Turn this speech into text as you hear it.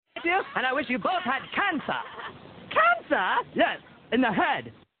you, and I wish you both had cancer. Cancer? Yes, in the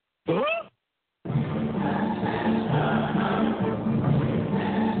head. Huh?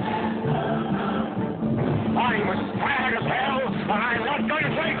 I was tired as hell, and I'm not going to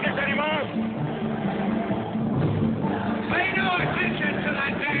take this anymore. Pay no attention to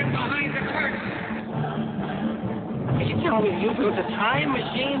that man behind the curtain. Did you tell me you built a time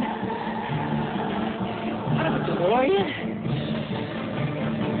machine? Out of a DeLorean?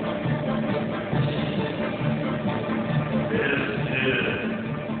 This is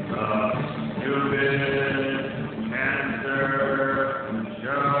the Stupid Cancer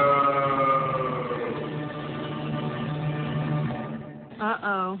Show.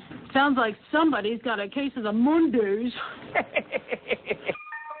 Uh-oh. Sounds like somebody's got a case of the Mondays.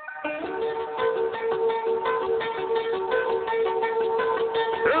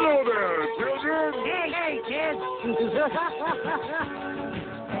 Hello there, children. Hey, kids.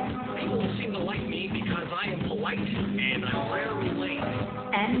 People seem to like me because I am polite and I'm rarely late.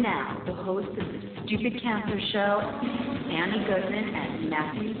 And now, the hosts of the Stupid Cancer Show, Annie Goodman and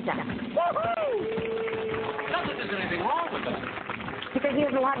Matthew Stack. Not that there's anything wrong with them. Because he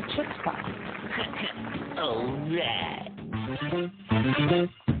has a lot of chick stuff. All right.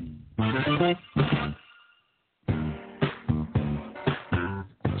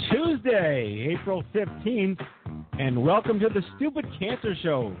 Tuesday, April 15th, and welcome to the Stupid Cancer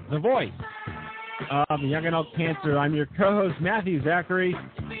Show, the voice of young adult cancer. I'm your co-host, Matthew Zachary,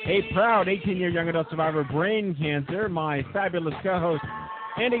 a proud 18-year young adult survivor of brain cancer. My fabulous co-host,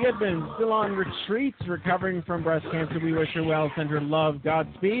 Andy Goodman, still on retreat, recovering from breast cancer. We wish her well, send her love,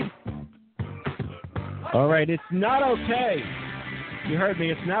 Godspeed. All right, it's not okay. You heard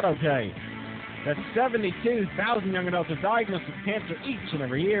me, it's not okay. That 72,000 young adults are diagnosed with cancer each and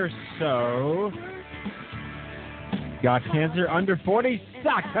every year, so... Got cancer under 40?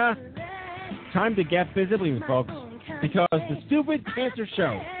 Suck, huh? Time to get busy, folks, because the Stupid Cancer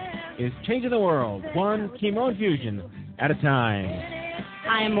Show is changing the world, one chemo infusion at a time.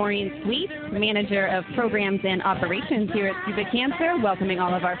 I am Maureen Sweet, Manager of Programs and Operations here at Stupid Cancer, welcoming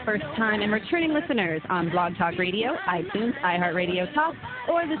all of our first-time and returning listeners on Blog Talk Radio, iTunes, iHeartRadio Talk,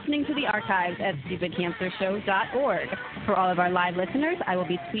 or listening to the archives at stupidcancershow.org. For all of our live listeners, I will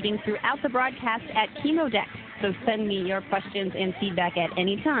be tweeting throughout the broadcast at ChemoDeck, so send me your questions and feedback at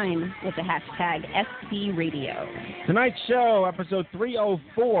any time with the hashtag SCRadio. Tonight's show, episode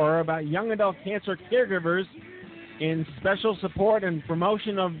 304, about young adult cancer caregivers, in special support and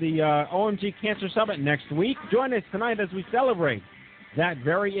promotion of the OMG Cancer Summit next week. Join us tonight as we celebrate that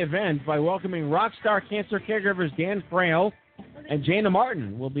very event by welcoming rock star cancer caregivers Dan Frail and Jana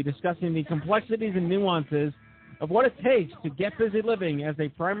Martin. We'll be discussing the complexities and nuances of what it takes to get busy living as a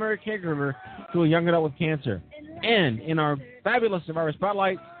primary caregiver to a young adult with cancer. And in our fabulous Survivor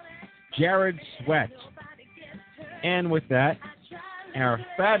Spotlight, Jared Sweat. And with that, our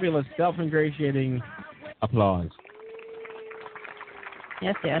fabulous self-ingratiating applause.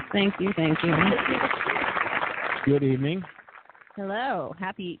 Yes, thank you. Good evening. Hello,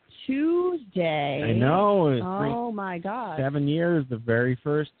 happy Tuesday. I know. Oh, my God. 7 years, the very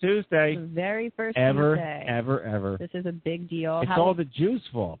first Tuesday. The very first ever, Tuesday. Ever. This is a big deal. It's all the Jews'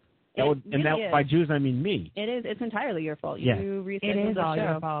 fault. By Jews, I mean me. It is. It's entirely your fault. Yes. You rescheduled It is all the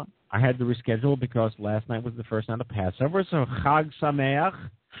show. your fault. I had to reschedule because last night was the first night of Passover, so Chag Sameach.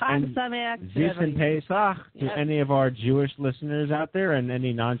 Chag Sameach. Zis and Pesach to any of our Jewish listeners out there and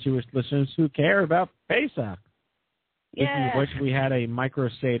any non-Jewish listeners who care about Pesach. Yeah. Which we had a micro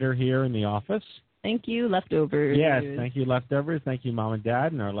Seder here in the office. Thank you, leftovers. Yes, thank you, leftovers. Thank you, Mom and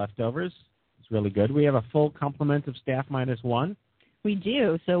Dad, and our leftovers. It's really good. We have a full complement of staff -1. We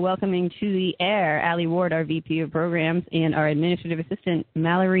do. So welcoming to the air, Allie Ward, our VP of Programs, and our Administrative Assistant,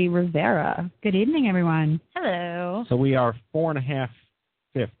 Mallory Rivera. Good evening, everyone. Hello. So we are 4 1/2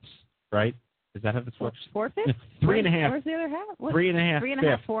 right? Is that how this works? 4/5? 3 1/2. Where's the other half? 3 1/2. 3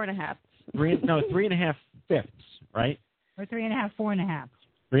 1/2, 4 1/2. 3 1/2 right? Or 3 1/2, 4 1/2.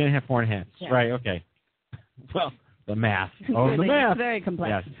 3 1/2, 4 1/2. Yeah. Right, okay. Well, the math. Oh, the math. It's very complex.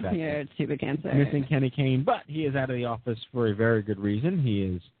 Yes, exactly. Here at Stupid Cancer. Missing Kenny Kane, but he is out of the office for a very good reason. He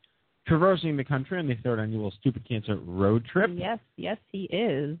is traversing the country on the 3rd annual Stupid Cancer road trip. Yes, he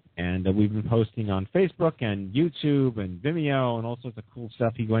is. And we've been posting on Facebook and YouTube and Vimeo and all sorts of cool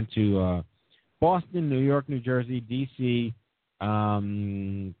stuff. He went to Boston, New York, New Jersey, D.C.,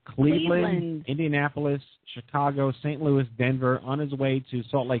 Cleveland, Indianapolis, Chicago, St. Louis, Denver, on his way to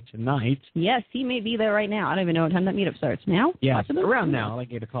Salt Lake tonight. Yes, he may be there right now. I don't even know what time that meetup starts. Now? Yeah, Possibly? around now,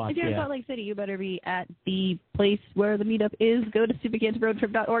 like 8 o'clock. If you're in Salt Lake City, you better be at the place where the meetup is. Go to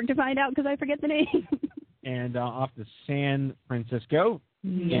stupidcancerroadtrip.org to find out, because I forget the name. And off to San Francisco,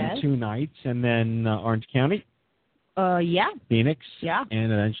 Yes. in 2 nights, and then Orange County, Yeah. Phoenix, Yeah.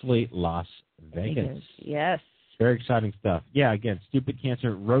 and eventually Las Vegas. Yes. Very exciting stuff. Yeah, again,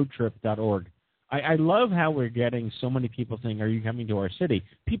 stupidcancerroadtrip.org. I love how we're getting so many people saying, are you coming to our city?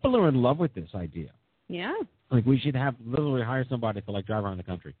 People are in love with this idea. Yeah. Like, we should have literally hire somebody to, like, drive around the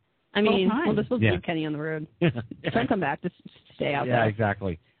country. I mean, fine. we'll just leave Kenny on the road. Don't come back. Just stay out there. Yeah,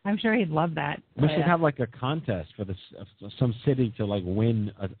 exactly. I'm sure he'd love that. We should have, like, a contest for this some city to, like,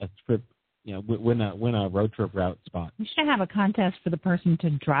 win a trip, you know, win a road trip route spot. We should have a contest for the person to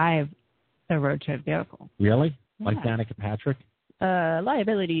drive the road trip vehicle. Really? Yeah. Like Danica Patrick?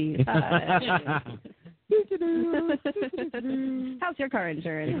 Liability. How's your car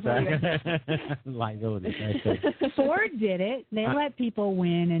insurance? Exactly. Liability. Ford did it. They let people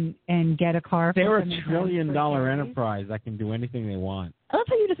win and get a car. They're for $1 trillion enterprise that can do anything they want. I love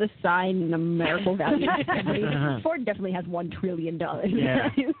how you just assign numerical value to somebody. Ford definitely has $1 trillion. Yeah.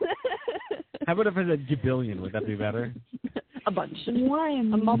 How about if it's a jibillion? Would that be better? A bunch.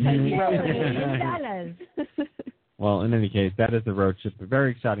 $1 A multi-zero. million. Well, in any case, that is the road trip.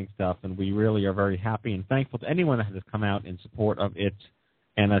 Very exciting stuff, and we really are very happy and thankful to anyone that has come out in support of it.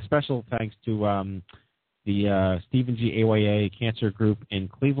 And a special thanks to the Stephen G. AYA Cancer Group in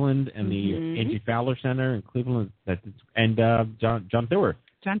Cleveland and the Angie Fowler Center in Cleveland, and John Theurer.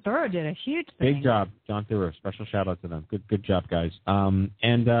 John Thorough did a huge thing. Big job, John Theurer. Special shout-out to them. Good job, guys.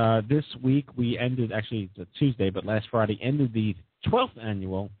 And this week we ended, actually it's a Tuesday, but last Friday, ended the 12th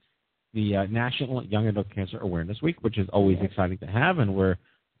annual National Young Adult Cancer Awareness Week, which is always exciting to have, and we're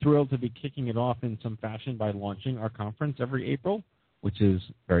thrilled to be kicking it off in some fashion by launching our conference every April, which is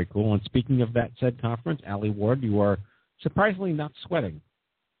very cool. And speaking of that said conference, Allie Ward, you are surprisingly not sweating.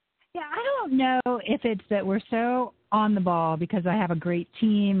 Yeah, I don't know if it's that we're so on the ball because I have a great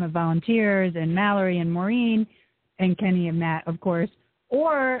team of volunteers and Mallory and Maureen and Kenny and Matt, of course,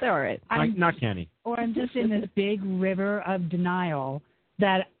 or They're all right. Not Kenny. Or I'm just in this big river of denial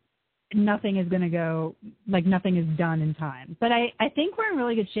that nothing is going to go, like nothing is done in time. But I think we're in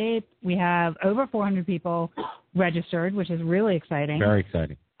really good shape. We have over 400 people registered, which is really exciting. Very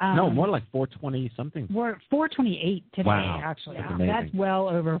exciting. No, more like 420-something. We're 428 today, actually. That's well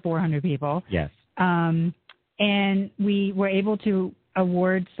over 400 people. Yes. And we were able to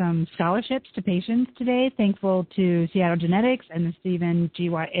award some scholarships to patients today, thankful to Seattle Genetics and the Stephen G.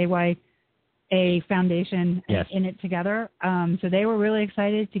 AYA Foundation in it together. So they were really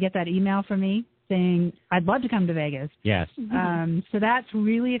excited to get that email from me saying, I'd love to come to Vegas. Yes. So that's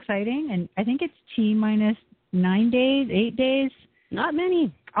really exciting. And I think it's T-minus 9 days, 8 days. Not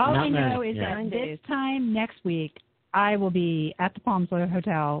many. All I know is that 9 days. this time next week, I will be at the Palm Slope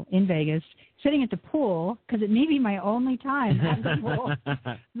Hotel in Vegas, sitting at the pool, because it may be my only time at the pool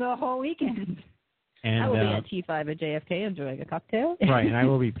the whole weekend. And I will be at T5 at JFK enjoying a cocktail. Right, and I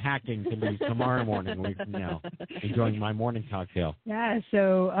will be packing to leave tomorrow morning, a week from now, enjoying my morning cocktail. Yeah,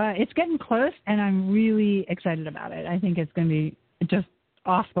 so it's getting close, and I'm really excited about it. I think it's going to be just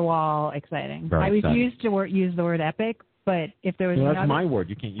off-the-wall exciting. I refuse to use the word epic, but if there was another... That's my word.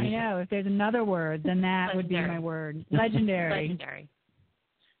 You can't use it. I know. If there's another word, then that would be my word. Legendary. Legendary.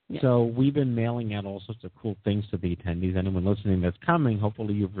 So we've been mailing out all sorts of cool things to the attendees. Anyone listening that's coming,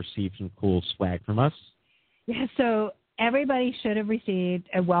 hopefully you've received some cool swag from us. Yeah, so everybody should have received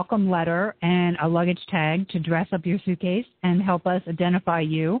a welcome letter and a luggage tag to dress up your suitcase and help us identify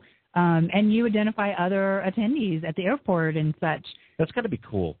you, and you identify other attendees at the airport and such. That's got to be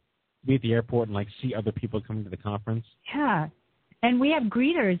cool. Be at the airport and, like, see other people coming to the conference. Yeah, and we have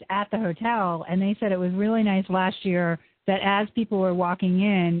greeters at the hotel, and they said it was really nice last year that as people were walking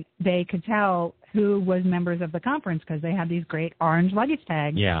in, they could tell who was members of the conference because they had these great orange luggage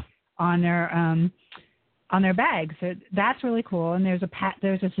tags on their bags. So that's really cool. And there's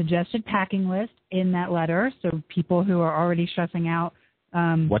a suggested packing list in that letter, so people who are already stressing out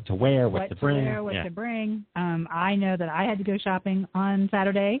what to wear, what to bring. To bring. I know that I had to go shopping on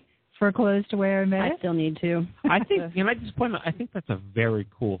Saturday for clothes to wear in Vegas. I still need to. I think, and I just point out, I think that's a very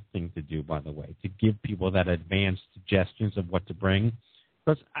cool thing to do, by the way, to give people that advanced suggestions of what to bring.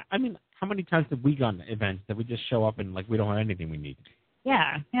 Because, I mean, how many times have we gone to events that we just show up and, like, we don't have anything we need?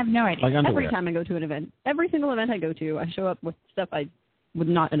 Yeah, I have no idea. Like underwear. Every time I go to an event, every single event I go to, I show up with with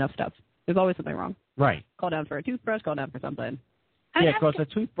not enough stuff. There's always something wrong. Right. Call down for a toothbrush, call down for something. Yeah, because a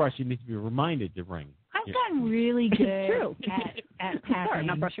toothbrush you need to be reminded to bring. I've gotten really good True. at packing. Sorry,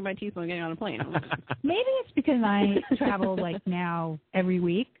 not brushing my teeth when getting on a plane. Maybe it's because I travel like now every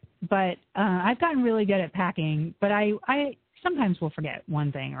week, but I've gotten really good at packing. But I sometimes will forget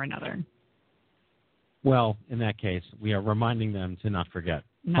one thing or another. Well, in that case, we are reminding them to not forget.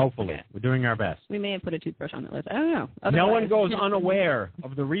 Hopefully. We're doing our best. We may have put a toothbrush on the list. I don't know. No one goes unaware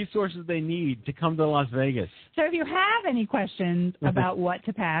of the resources they need to come to Las Vegas. So if you have any questions about what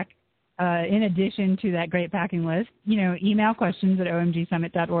to pack, in addition to that great packing list, email questions at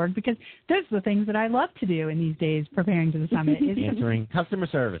omgsummit.org, because those are the things that I love to do in these days preparing to the summit. Answering customer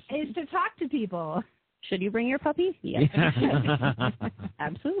service. Is to talk to people. Should you bring your puppy? Yes.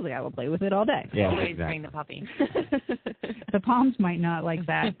 Absolutely. I will play with it all day. Yeah, Always exactly. bring the puppy. The Palms might not like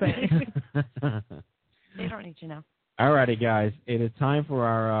that, but They don't need to know. All righty, guys. It is time for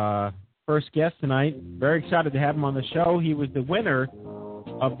our first guest tonight. Very excited to have him on the show. He was the winner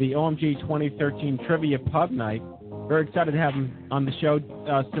of the OMG 2013 Trivia Pub Night. Very excited to have him on the show.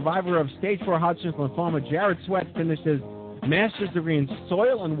 Survivor of Stage 4 Hodgkin's lymphoma, Jared Sweat finished his master's degree in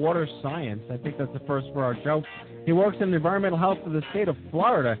soil and water science. I think that's the first for our show. He works in environmental health for the state of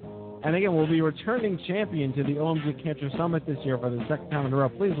Florida. And again, will be returning champion to the OMG Cancer Summit this year for the second time in a row.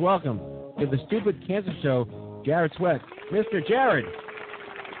 Please welcome to the Stupid Cancer Show, Jared Sweat. Mr. Jared.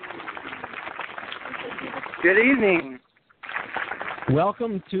 Good evening.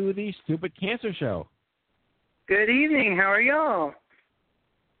 Welcome to the Stupid Cancer Show. Good evening. How are y'all?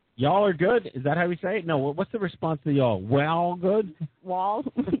 Y'all are good? Is that how we say it? No, what's the response to y'all? Well, good? Wall?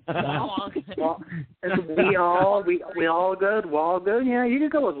 Well, we all good? Wall good? Yeah, you can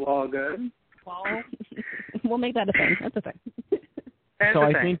go with wall good. Wall? We'll make that a thing. That's a thing. That's so a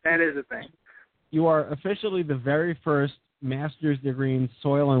I thing. think that is a thing. You are officially the very first master's degree in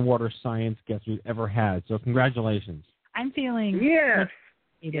soil and water science guest we've ever had. So congratulations. I'm feeling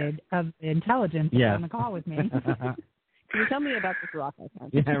of intelligence on the call with me. Can you tell me about this rock I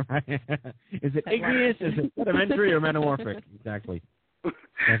found? Yeah, right. Is it igneous? Is it sedimentary or metamorphic? Exactly.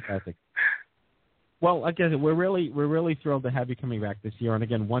 Fantastic. Well, again, we're really thrilled to have you coming back this year. And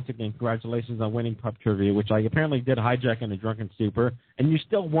again, once again, congratulations on winning Pub Trivia, which I apparently did hijack in a drunken stupor, and you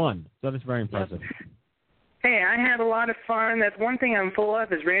still won. So that's very impressive. Yep. Hey, I had a lot of fun. That's one thing I'm full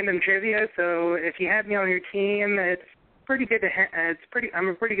of is random trivia. So if you have me on your team, it's pretty good to I'm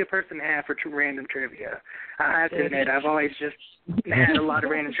a pretty good person to have for random trivia. I have to admit, I've always just had a lot of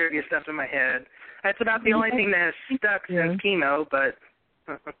random trivia stuff in my head. That's about the only thing that has stuck since chemo, but...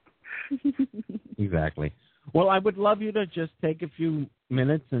 Exactly. Well, I would love you to just take a few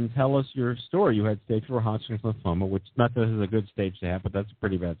minutes and tell us your story. You had stage 4 Hodgkin's lymphoma, which not that this is a good stage to have, but that's a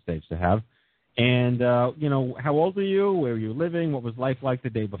pretty bad stage to have. And, how old were you? Where were you living? What was life like the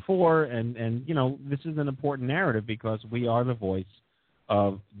day before? And this is an important narrative because we are the voice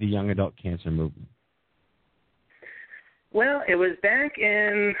of the young adult cancer movement. Well, it was back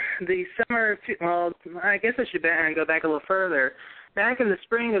in the summer I guess I should go back a little further. Back in the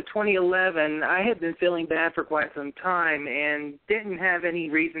spring of 2011, I had been feeling bad for quite some time and didn't have any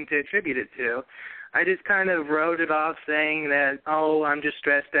reason to attribute it to. I just kind of wrote it off saying that, I'm just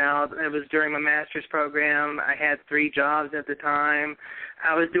stressed out. It was during my master's program. I had 3 jobs at the time.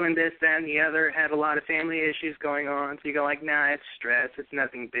 I was doing this, that, and the other, had a lot of family issues going on. So you go like, nah, it's stress. It's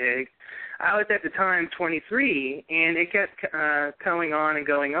nothing big. I was at the time 23, and it kept going on.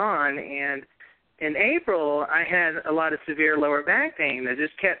 And in April, I had a lot of severe lower back pain that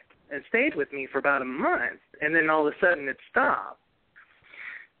just stayed with me for about a month. And then all of a sudden it stopped.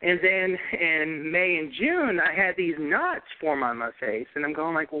 And then in May and June, I had these knots form on my face, and I'm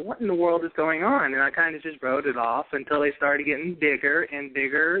going like, well, what in the world is going on? And I kind of just wrote it off until they started getting bigger and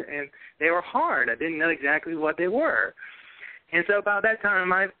bigger, and they were hard. I didn't know exactly what they were. And so about that time,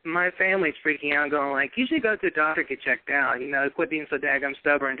 my family's freaking out, going like, you should go to the doctor, get checked out. Quit being so daggum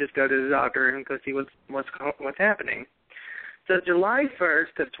stubborn, just go to the doctor and go see what's happening. So July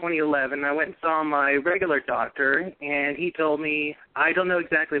 1st of 2011, I went and saw my regular doctor, and he told me, I don't know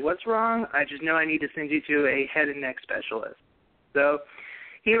exactly what's wrong. I just know I need to send you to a head and neck specialist. So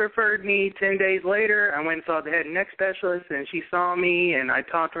he referred me 10 days later. I went and saw the head and neck specialist, and she saw me, and I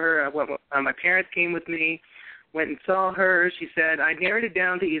talked to her. My parents came with me, went and saw her. She said I narrowed it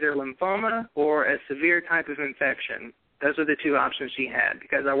down to either lymphoma or a severe type of infection. Those are the 2 options she had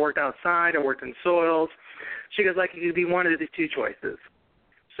because I worked outside, I worked in soils. She goes, like, it could be one of the 2 choices.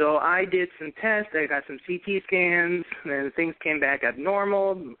 So I did some tests. I got some CT scans, and things came back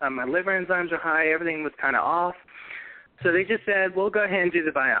abnormal. My liver enzymes are high. Everything was kind of off. So they just said, we'll go ahead and do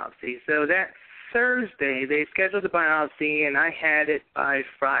the biopsy. So that Thursday, they scheduled the biopsy, and I had it by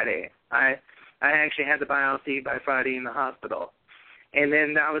Friday. I actually had the biopsy by Friday in the hospital. And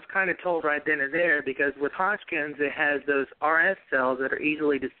then I was kind of told right then and there because with Hodgkin's, it has those RS cells that are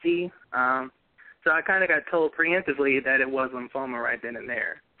easily to see. So I kind of got told preemptively that it was lymphoma right then and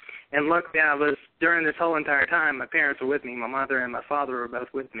there. And luckily, during this whole entire time, my parents were with me. My mother and my father were both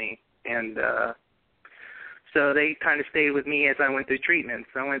with me. And So they kind of stayed with me as I went through treatments.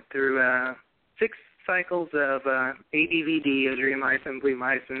 I went through 6 cycles of ABVD, azithromycin,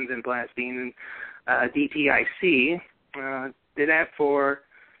 bleomycin, and plastine, and DPIC. Did that for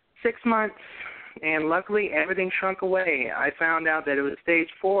 6 months, and luckily everything shrunk away. I found out that it was stage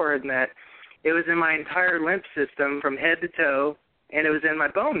 4 and that it was in my entire lymph system from head to toe, and it was in my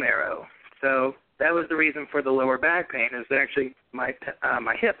bone marrow. So that was the reason for the lower back pain. It was actually my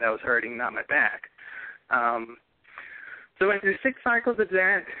hip that was hurting, not my back. So I went through 6 cycles of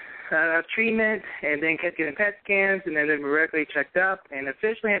that treatment, and then kept getting PET scans, and then been regularly checked up, and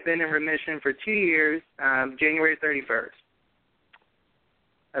officially have been in remission for 2 years, January 31st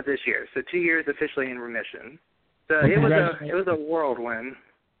of this year. So 2 years officially in remission. So it was a whirlwind.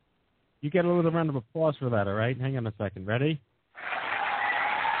 You get a little round of applause for that, all right? Hang on a second. Ready?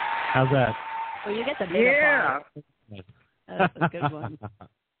 How's that? Well, you get the big applause. That's a good one.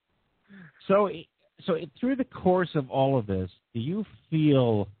 So through the course of all of this, do you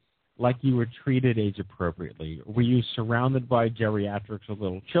feel like you were treated age appropriately? Were you surrounded by geriatrics with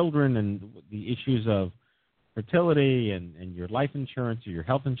little children and the issues of fertility and your life insurance or your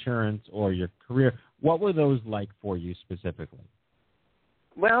health insurance or your career? What were those like for you specifically?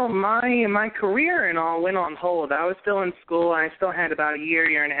 Well, my career and all went on hold. I was still in school. I still had about a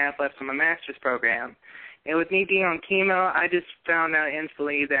year and a half left on my master's program. And with me being on chemo, I just found out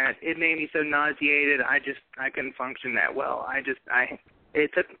instantly that it made me so nauseated. I couldn't function that well. I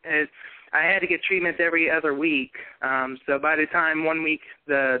had to get treatments every other week. So by the time 1 week,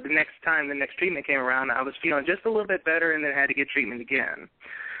 the next treatment came around, I was feeling just a little bit better, and then had to get treatment again.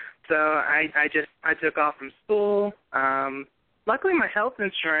 So I took off from school. Luckily, my health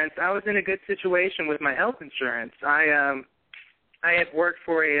insurance, I was in a good situation with my health insurance. I had worked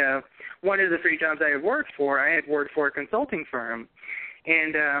for one of the 3 jobs I had worked for a consulting firm.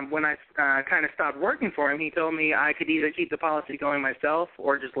 And when I kind of stopped working for him, he told me I could either keep the policy going myself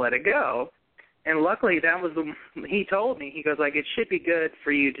or just let it go. And luckily, he told me, he goes, like, it should be good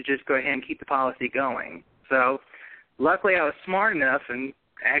for you to just go ahead and keep the policy going. So luckily, I was smart enough and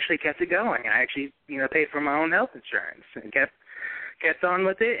actually kept it going. I actually, paid for my own health insurance and kept on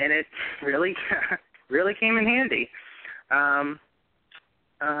with it, and it really, really came in handy.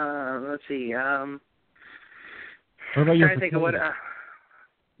 Let's see. What about your trying to think of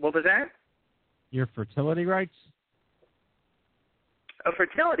what was that? Your fertility rights? Oh,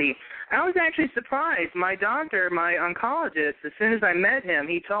 fertility. I was actually surprised. My doctor, my oncologist, as soon as I met him,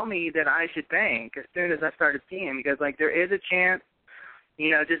 he told me that I should bank as soon as I started seeing him, because, like, there is a chance,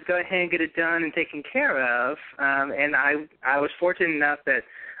 just go ahead and get it done and taken care of. And I was fortunate enough that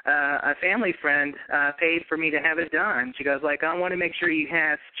a family friend paid for me to have it done. She goes, like, I want to make sure you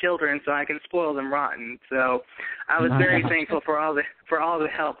have children so I can spoil them rotten. So I was very thankful for all the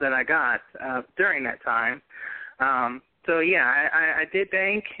help that I got during that time. So yeah, I did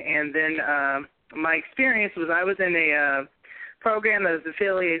bank, and then my experience was I was in a program that was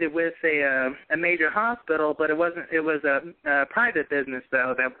affiliated with a major hospital, but it was a private business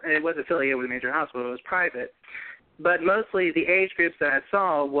though. That it was affiliated with a major hospital. It was private. But mostly the age groups that I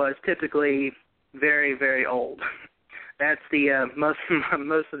saw was typically very, very old. That's the most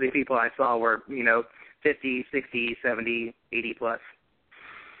of the people I saw were 50, 60, 70, 80 plus.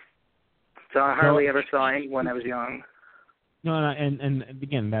 So I hardly ever saw anyone that was young. No, and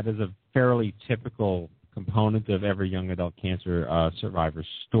again, that is a fairly typical component of every young adult cancer survivor's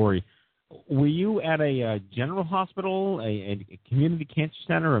story. Were you at a general hospital, a community cancer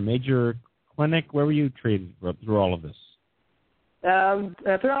center, a major clinic? Where were you treated through all of this?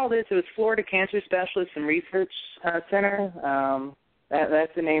 Through all this, it was Florida Cancer Specialists and Research Center.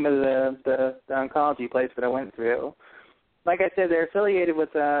 That's the name of the oncology place that I went through. Like I said, they're affiliated with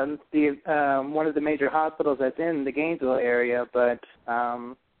one of the major hospitals that's in the Gainesville area, but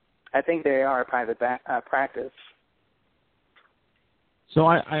I think they are a private practice. So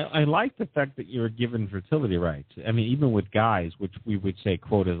I like the fact that you were given fertility rights. I mean, even with guys, which we would say,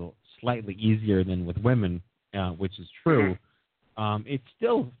 quote, is slightly easier than with women, which is true, it's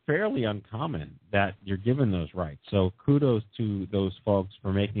still fairly uncommon that you're given those rights. So kudos to those folks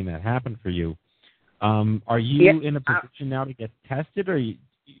for making that happen for you. Are you in a position now to get tested, or do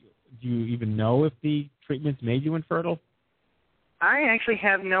you even know if the treatments made you infertile? I actually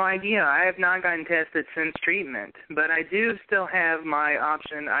have no idea. I have not gotten tested since treatment, but I do still have my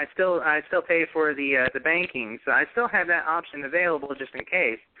option. I still pay for the banking, so I still have that option available just in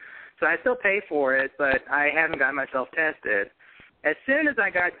case. So I still pay for it, but I haven't gotten myself tested. As soon as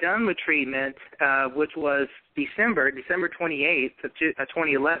I got done with treatment, which was December 28th of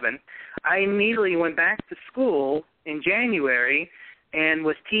 2011, I immediately went back to school in January and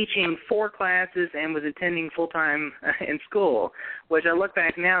was teaching 4 classes and was attending full-time in school, which I look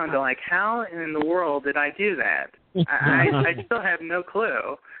back now and go like, how in the world did I do that? I still have no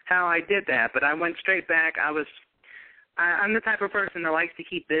clue how I did that, but I went straight back. I'm the type of person that likes to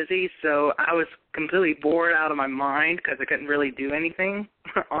keep busy, so I was completely bored out of my mind because I couldn't really do anything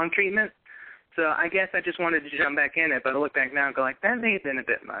on treatment. So I guess I just wanted to jump back in it, but I look back now and go like, that may have been a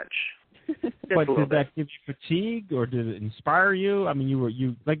bit much. But did that give you fatigue, or did it inspire you? I mean,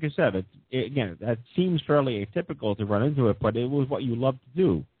 you like you said, again, that seems fairly atypical to run into it, but it was what you loved to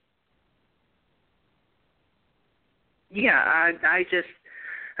do. Yeah, I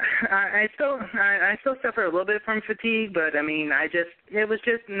still suffer a little bit from fatigue, but I mean, it was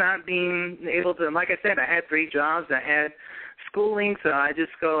just not being able to, like I said, I had 3 jobs, I had schooling, so I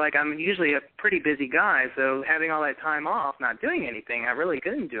just go like, I'm usually a pretty busy guy, so having all that time off, not doing anything, I really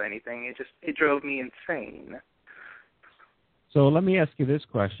couldn't do anything. It drove me insane. So let me ask you this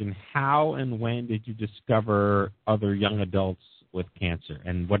question. How and when did you discover other young adults with cancer,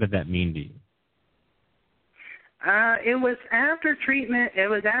 and what did that mean to you? It was after treatment. It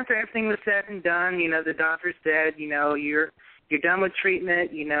was after everything was said and done. You know, the doctor said, you know, you're done with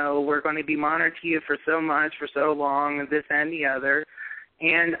treatment. You know, we're going to be monitoring you for so much, for so long, and this and the other.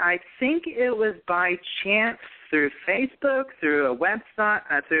 And I think it was by chance through Facebook, through a website,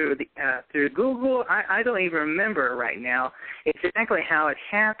 through Google. I don't even remember right now exactly how it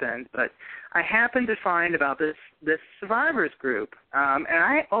happened, but I happened to find about this survivors group. And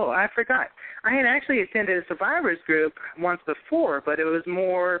I forgot. I had actually attended a survivors group once before, but it was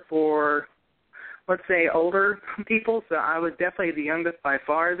more for, let's say, older people. So I was definitely the youngest by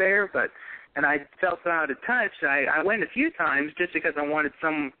far there, and I felt so out of touch. I went a few times just because I wanted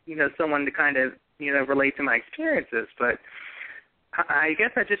someone to kind of, relate to my experiences. But I guess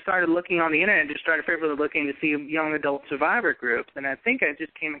I just started looking on the internet and just started frequently looking to see young adult survivor groups. And I think I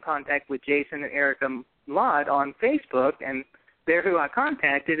just came in contact with Jason and Erica Lott on Facebook, and they're who I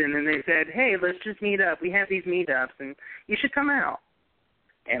contacted. And then they said, hey, let's just meet up. We have these meetups, and you should come out.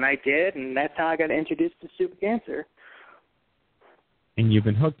 And I did, and that's how I got introduced to Stupid Cancer. And you've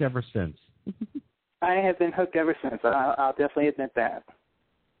been hooked ever since. I have been hooked ever since. I'll definitely admit that.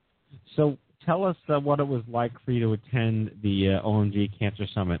 So tell us what it was like for you to attend the OMG Cancer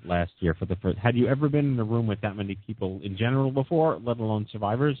Summit last year for the first. Had you ever been in a room with that many people in general before, let alone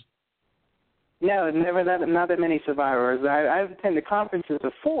survivors? No, not that many survivors. I've attended conferences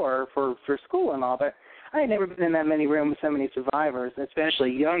before for school and all, but I had never been in that many rooms with so many survivors,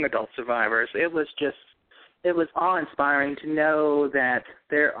 especially young adult survivors. It was awe-inspiring to know that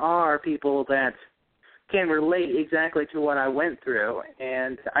there are people that can relate exactly to what I went through,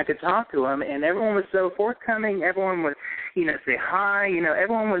 and I could talk to them, and everyone was so forthcoming. Everyone would, say hi.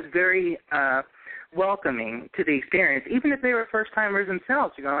 Everyone was very welcoming to the experience, even if they were first-timers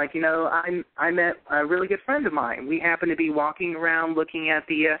themselves. I met a really good friend of mine. We happened to be walking around looking at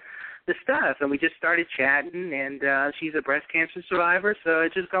the stuff, and we just started chatting, and she's a breast cancer survivor, so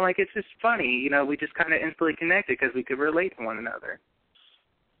it's just funny. We just kind of instantly connected because we could relate to one another.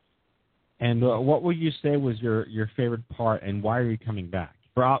 And what would you say was your favorite part, and why are you coming back?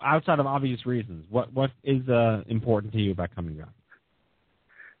 For outside of obvious reasons, what is important to you about coming back?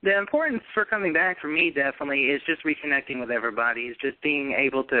 The importance for coming back for me definitely is just reconnecting with everybody. Is just being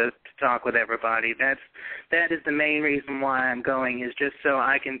able to talk with everybody. That is the main reason why I'm going, is just so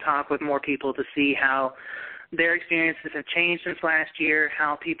I can talk with more people to see how their experiences have changed since last year,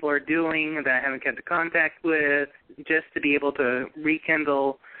 how people are doing that I haven't kept in contact with, just to be able to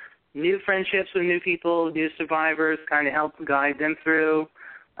rekindle new friendships with new people, new survivors, kind of help guide them through,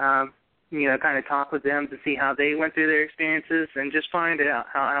 kind of talk with them to see how they went through their experiences, and just find out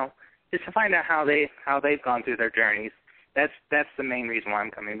how they've gone through their journeys. That's the main reason why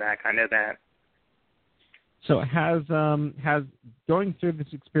I'm coming back. I know that. So has going through this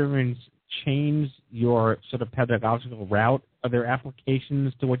experience changed your sort of pedagogical route? Are there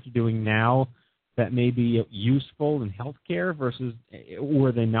applications to what you're doing now that may be useful in healthcare versus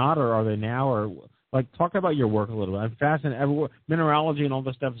were they not, or are they now? Or talk about your work a little bit. I'm fascinated. Mineralogy and all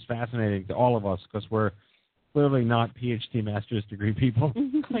this stuff is fascinating to all of us because we're clearly not PhD master's degree people.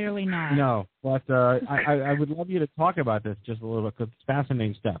 Clearly not. No, but I would love you to talk about this just a little bit because it's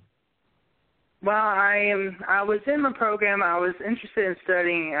fascinating stuff. Well, I was in the program. I was interested in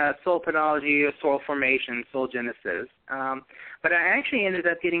studying soil pathology, soil formation, soil genesis. But I actually ended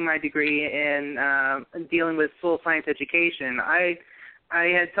up getting my degree in dealing with soil science education. I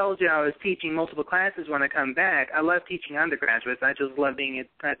had told you I was teaching multiple classes when I come back. I love teaching undergraduates. I just love being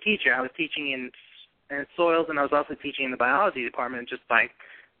a teacher. I was teaching in soils, and I was also teaching in the biology department just by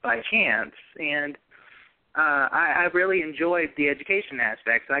chance. And I really enjoyed the education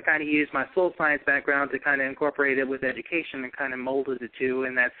aspects. I kind of used my soul science background to kind of incorporate it with education and kind of molded the two,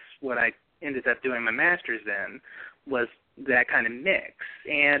 and that's what I ended up doing my master's in, was that kind of mix.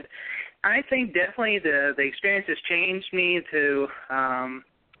 And I think definitely the experience has changed me to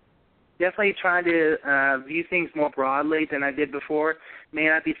definitely try to view things more broadly than I did before. May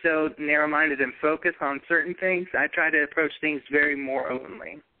not be so narrow-minded and focused on certain things. I try to approach things very more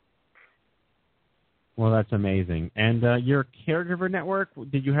openly. Well, that's amazing. And your caregiver network,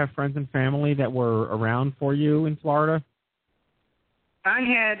 did you have friends and family that were around for you in Florida? I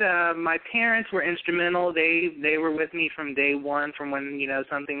had my parents were instrumental. They were with me from day one, from when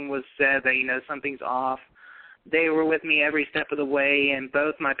something was said that something's off. They were with me every step of the way, and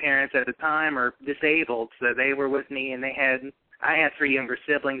both my parents at the time are disabled, so they were with me. And I had 3 younger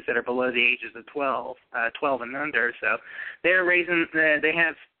siblings that are below the ages of 12 and under. So they're raising. They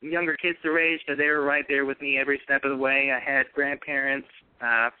have younger kids to raise, so they were right there with me every step of the way. I had grandparents.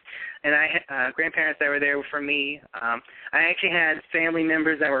 And I had grandparents that were there for me. I actually had family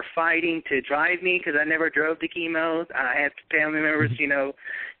members that were fighting to drive me because I never drove to chemo. I had family members,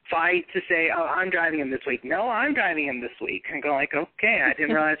 fight to say, "Oh, I'm driving him this week." "No, I'm driving him this week." And go like, "Okay, I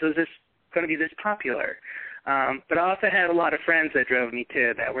didn't realize it was going to be this popular." But I also had a lot of friends that drove me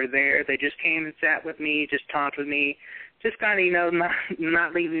too, that were there. They just came and sat with me, just talked with me, just kind of,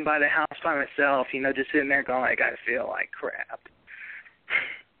 not leaving me by the house by myself. Just sitting there going like, I feel like crap.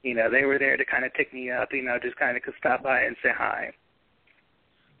 They were there to kind of pick me up, just kind of stop by and say hi.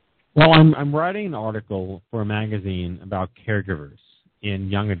 Well, I'm writing an article for a magazine about caregivers in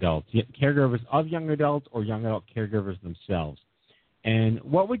young adults, caregivers of young adults or young adult caregivers themselves. And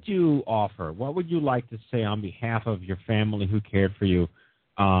what would you offer? What would you like to say on behalf of your family who cared for you?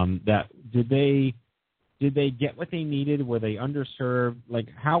 That did they get what they needed? Were they underserved? Like,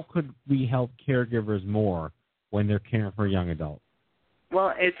 how could we help caregivers more when they're caring for a young adult?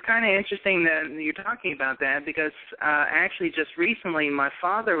 Well, it's kind of interesting that you're talking about that because actually just recently my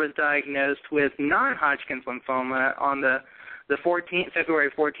father was diagnosed with non-Hodgkin's lymphoma on the 14th, February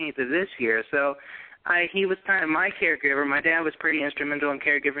 14th of this year. So he was kind of my caregiver. My dad was pretty instrumental in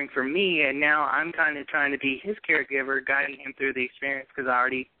caregiving for me, and now I'm kind of trying to be his caregiver, guiding him through the experience because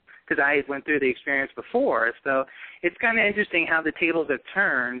I went through the experience before. So it's kind of interesting how the tables have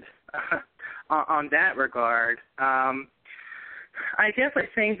turned on that regard. I definitely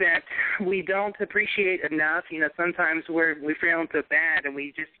think that we don't appreciate enough. Sometimes we feel so bad and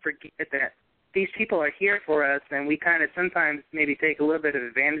we just forget that these people are here for us, and we kind of sometimes maybe take a little bit of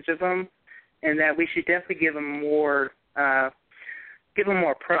advantage of them, and that we should definitely give them more props, give them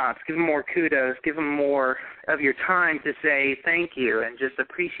more kudos, give them more of your time to say thank you and just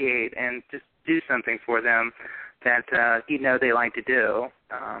appreciate and just do something for them that they like to do.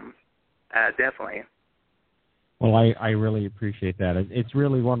 Definitely. Well, I really appreciate that. It's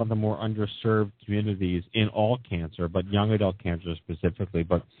really one of the more underserved communities in all cancer, but young adult cancer specifically.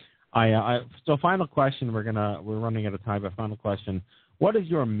 But so final question. We're running out of time. But final question: what is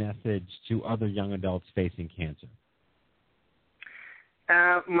your message to other young adults facing cancer?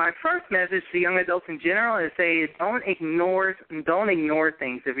 My first message to young adults in general is don't ignore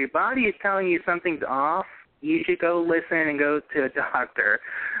things. If your body is telling you something's off, you should go listen and go to a doctor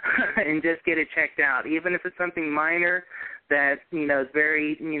and just get it checked out. Even if it's something minor that is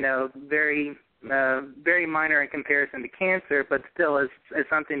very very minor in comparison to cancer, but still is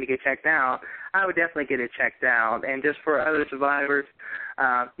something to get checked out. I would definitely get it checked out. And just for other survivors,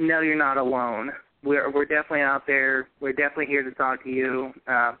 no, you're not alone. We're definitely out there. We're definitely here to talk to you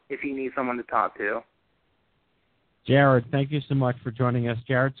if you need someone to talk to. Jared, thank you so much for joining us.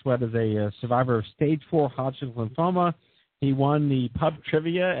 Jared Sweat is a survivor of Stage 4 Hodgkin's lymphoma. He won the pub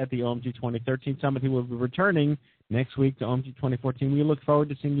trivia at the OMG 2013 Summit. He will be returning next week to OMG 2014. We look forward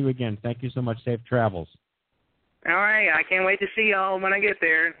to seeing you again. Thank you so much. Safe travels. All right. I can't wait to see y'all when I get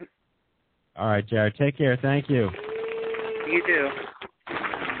there. All right, Jared. Take care. Thank you. You too.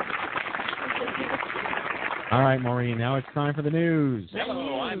 All right, Maureen, now it's time for the news.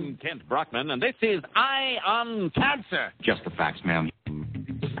 Hello, I'm Kent Brockman, and this is Eye on Cancer. Just the facts, ma'am.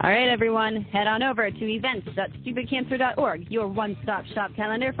 All right, everyone, head on over to events.stupidcancer.org, your one-stop shop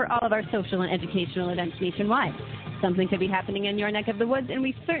calendar for all of our social and educational events nationwide. Something could be happening in your neck of the woods, and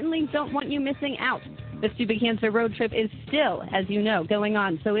we certainly don't want you missing out. The Stupid Cancer Road Trip is still, as you know, going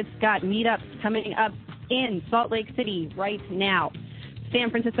on, so it's got meetups coming up in Salt Lake City right now, San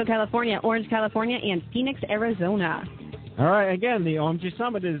Francisco, California, Orange, California, and Phoenix, Arizona. All right, again, the OMG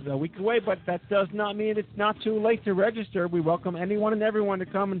Summit is a week away, but that does not mean it's not too late to register. We welcome anyone and everyone to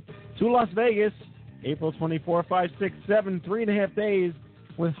come to Las Vegas, April 24, 5, 6, 7, 3.5 days.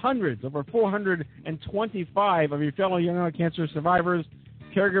 with hundreds, over 425 of your fellow young adult cancer survivors,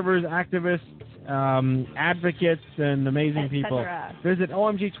 caregivers, activists, advocates, and amazing people. Visit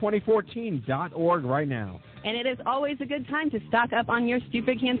OMG2014.org right now. And it is always a good time to stock up on your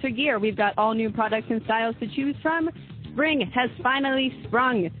Stupid Cancer gear. We've got all new products and styles to choose from. Spring has finally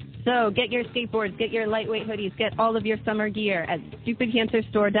sprung. So get your skateboards, get your lightweight hoodies, get all of your summer gear at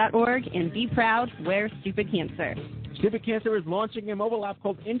stupidcancerstore.org and be proud, wear Stupid Cancer. Stupid Cancer is launching a mobile app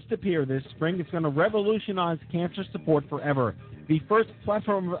called InstaPeer this spring. It's going to revolutionize cancer support forever. The first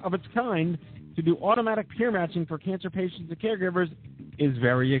platform of its kind to do automatic peer matching for cancer patients and caregivers is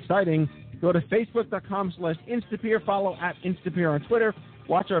very exciting. Go to facebook.com/InstaPeer, follow @InstaPeer on Twitter,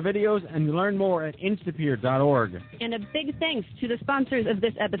 watch our videos, and learn more at instapeer.org. And a big thanks to the sponsors of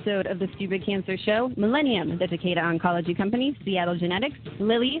this episode of the Stupid Cancer Show: Millennium, the Takeda Oncology Company, Seattle Genetics,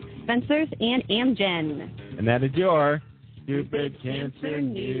 Lilly, Spencer's, and Amgen. And that is your Stupid Cancer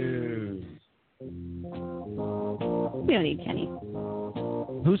News. We don't need Kenny.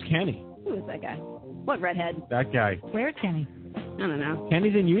 Who's Kenny? Who is that guy? What redhead? That guy. Where's Kenny? I don't know.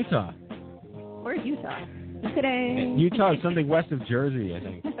 Kenny's in Utah. Where's Utah? Today. Utah is something west of Jersey, I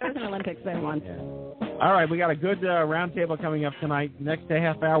think. There was an Olympics there once. Yeah. All right, we got a good roundtable coming up tonight. Next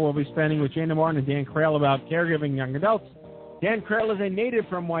half hour we'll be spending with Jana Martin and Dan Krell about caregiving young adults. Dan Krell is a native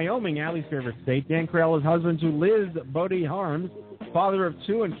from Wyoming, Allie's favorite state. Dan Krell is husband to Liz Bodie Harms, father of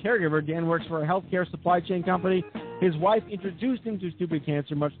two and caregiver. Dan works for a healthcare supply chain company. His wife introduced him to Stupid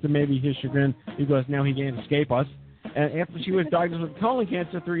Cancer, much to maybe his chagrin, because now he can't escape us. And after she was diagnosed with colon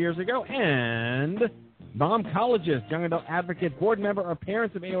cancer 3 years ago, and momcologist, young adult advocate, board member of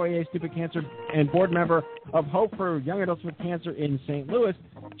Parents of AOA Stupid Cancer, and board member of Hope for Young Adults with Cancer in St. Louis,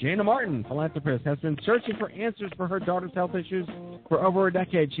 Jana Martin, philanthropist, has been searching for answers for her daughter's health issues for over a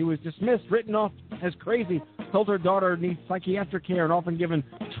decade. She was dismissed, written off as crazy, told her daughter needs psychiatric care, and often given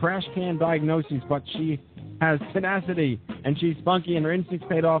trash can diagnoses, but she has tenacity, and she's spunky, and her instincts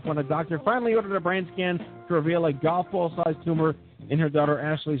paid off when a doctor finally ordered a brain scan to reveal a golf ball-sized tumor in her daughter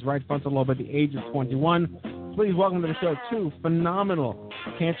Ashley's right frontal lobe at the age of 21. Please welcome to the show two phenomenal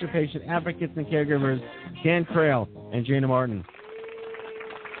cancer patient advocates and caregivers, Dan Krell and Jana Martin.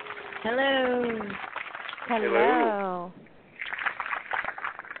 Hello. Hello.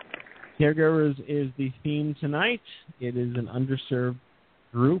 Caregivers is the theme tonight. It is an underserved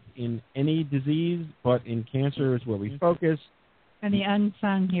group in any disease, but in cancer is where we focus. And the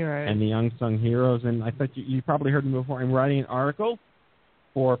unsung heroes. And the unsung heroes. And I thought you probably heard me before. I'm writing an article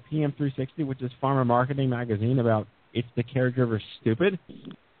for PM360, which is Pharma Marketing Magazine, about It's the Caregiver Stupid,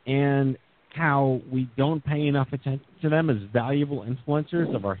 and how we don't pay enough attention to them as valuable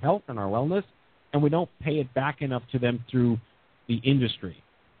influencers of our health and our wellness, and we don't pay it back enough to them through the industry.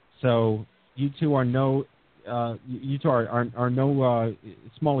 So you two are no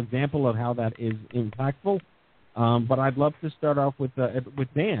small example of how that is impactful. But I'd love to start off with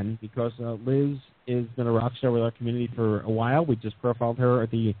Dan, because Liz has been a rock star with our community for a while. We just profiled her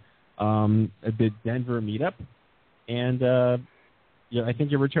at the Denver meetup, and I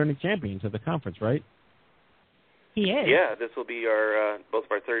think you're returning champion to the conference, right? He is. Yeah, this will be our both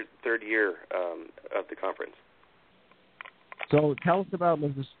of our third year of the conference. So tell us about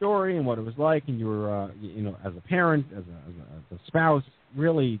Liz's story and what it was like, and you were, as a parent, as a spouse,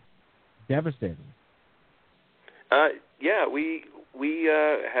 really devastating. Yeah, we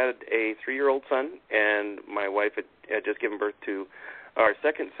had a 3-year-old son, and my wife had just given birth to our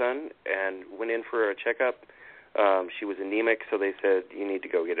second son, and went in for a checkup. She was anemic, so they said, you need to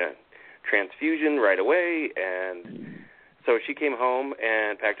go get a transfusion right away, and so she came home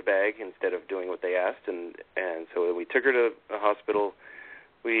and packed a bag instead of doing what they asked, and so we took her to a hospital.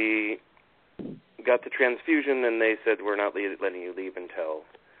 We got the transfusion, and they said, we're not letting you leave until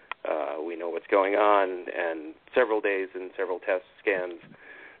we know what's going on. And several days and several test scans,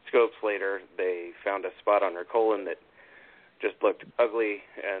 scopes later, they found a spot on her colon that just looked ugly,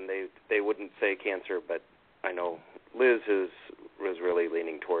 and they wouldn't say cancer, but I know Liz was really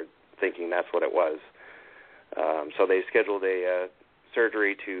leaning toward thinking that's what it was. So they scheduled a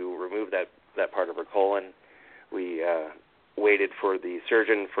surgery to remove that part of her colon. We waited for the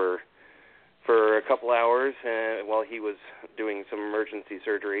surgeon for a couple hours while he was doing some emergency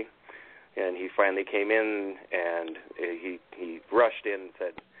surgery, and he finally came in, and he rushed in and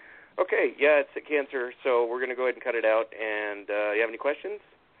said, okay, yeah, it's a cancer, so we're going to go ahead and cut it out, and you have any questions?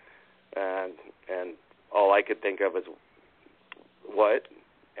 And all I could think of is, what?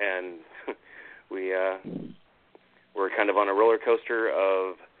 And we were kind of on a roller coaster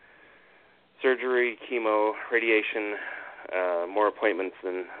of surgery, chemo, radiation, more appointments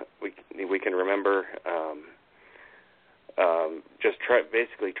than we can remember.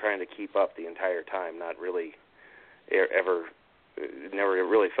 basically trying to keep up the entire time, not really never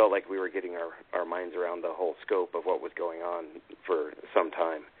really felt like we were getting our minds around the whole scope of what was going on for some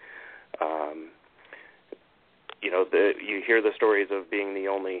time. You hear the stories of being the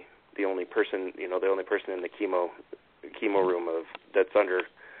only person in the chemo room that's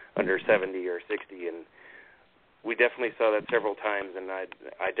under 70 or 60, and we definitely saw that several times, and I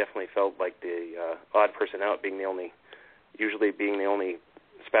definitely felt like the odd person out, usually being the only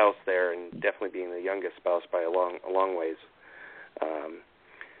spouse there, and definitely being the youngest spouse by a long ways.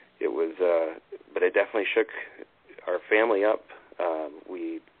 But it definitely shook our family up.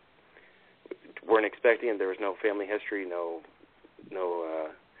 We weren't expecting it. There was no family history, no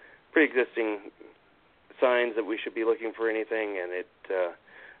pre-existing signs that we should be looking for anything, and it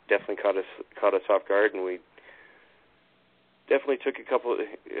definitely caught us off guard, and we definitely took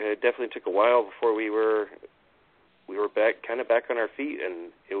a while before we were back on our feet,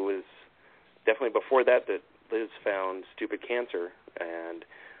 and it was definitely before that Liz found Stupid Cancer, and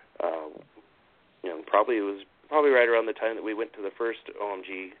it was probably right around the time that we went to the first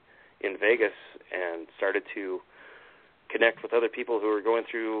OMG in Vegas and started to connect with other people who were going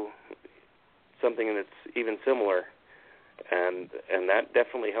through something that's even similar, and that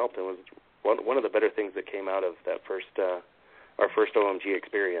definitely helped. It was one of the better things that came out of that our first OMG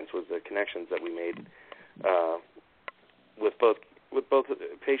experience was the connections that we made with both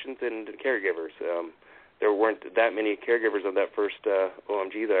patients and caregivers. There weren't that many caregivers on that first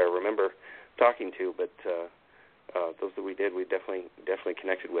OMG that I remember talking to, but those that we did, we definitely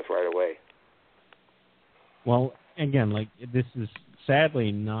connected with right away. Well, again, this is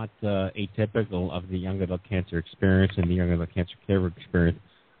sadly not atypical of the young adult cancer experience and the young adult cancer caregiver experience.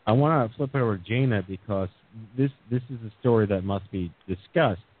 I want to flip it over to Jana because this is a story that must be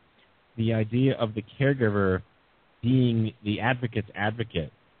discussed. The idea of the caregiver being the advocate's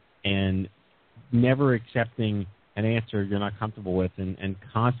advocate and never accepting an answer you're not comfortable with and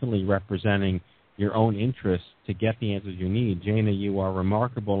constantly representing your own interests to get the answers you need. Jana, you are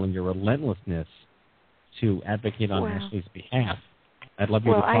remarkable in your relentlessness to advocate on Ashley's behalf. I'd love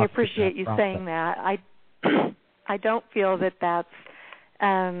you to talk I appreciate about you that saying that. I don't feel that that's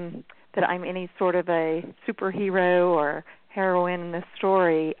that I'm any sort of a superhero or heroine in this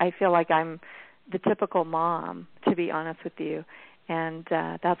story. I feel like I'm the typical mom, to be honest with you. And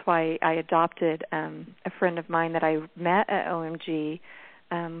that's why I adopted a friend of mine that I met at OMG,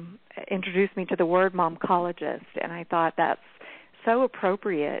 introduced me to the word momcologist, and I thought that's so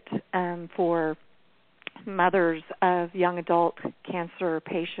appropriate for mothers of young adult cancer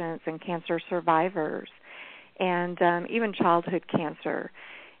patients and cancer survivors, and even childhood cancer.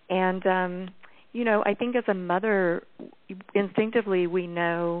 And, I think as a mother, instinctively we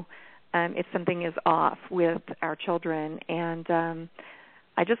know if something is off with our children. And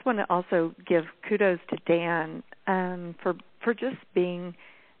I just want to also give kudos to Dan for just being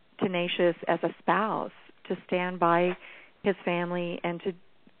tenacious as a spouse, to stand by his family and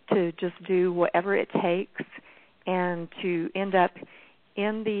to just do whatever it takes, and to end up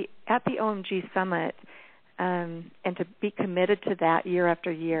at the OMG Summit and to be committed to that year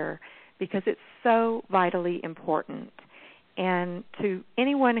after year, because it's so vitally important. And to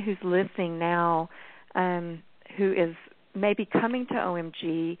anyone who's listening now who is maybe coming to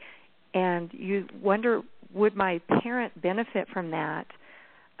OMG and you wonder, would my parent benefit from that?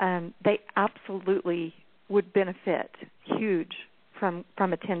 They absolutely would benefit huge from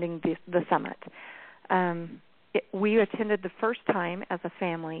attending the summit. We attended the first time as a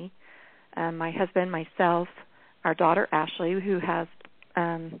family, my husband, myself, our daughter Ashley, who has,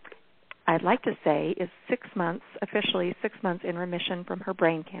 I'd like to say, is officially 6 months in remission from her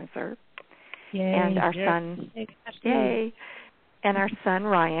brain cancer. Yay. And our son, yay, and our son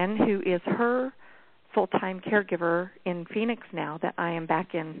Ryan, who is her full-time caregiver in Phoenix now that I am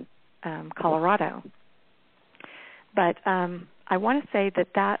back in Colorado. But I want to say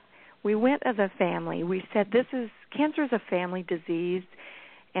that we went as a family. We said cancer is a family disease,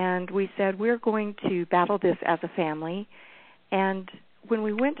 and we said we're going to battle this as a family. And when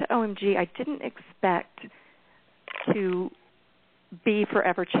we went to OMG, I didn't expect to be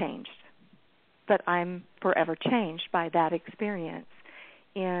forever changed, but I'm forever changed by that experience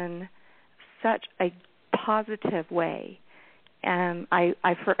in such a positive way. And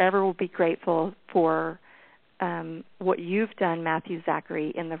I forever will be grateful for what you've done, Matthew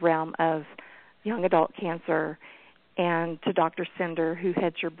Zachary, in the realm of young adult cancer, and to Dr. Sender, who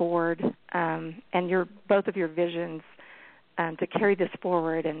heads your board, and both of your visions to carry this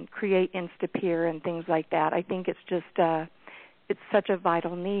forward and create Instapeer and things like that. I think it's just it's such a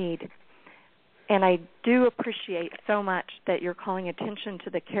vital need. I do appreciate so much that you're calling attention to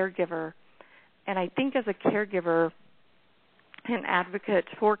the caregiver. And I think as a caregiver, an advocate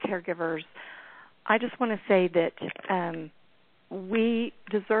for caregivers, I just want to say that we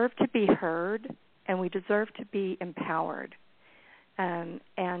deserve to be heard and we deserve to be empowered. And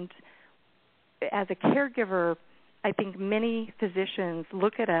as a caregiver, I think many physicians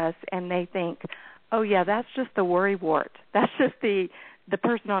look at us and they think, oh, yeah, that's just the worrywart. That's just the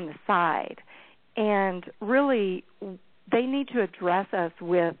person on the side. And really, they need to address us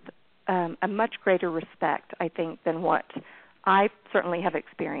with a much greater respect, I think, than what I certainly have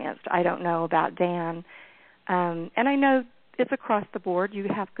experienced. I don't know about Dan. And I know it's across the board. You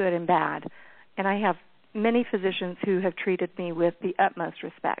have good and bad. And I have many physicians who have treated me with the utmost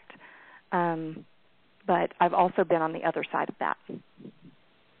respect. But I've also been on the other side of that.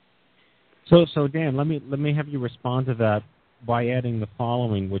 So Dan, let me have you respond to that by adding the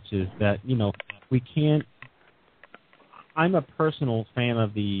following, which is that, we can't. I'm a personal fan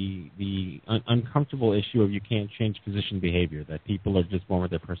of the uncomfortable issue of you can't change physician behavior, that people are just born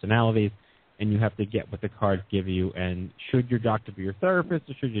with their personalities, and you have to get what the cards give you, and should your doctor be your therapist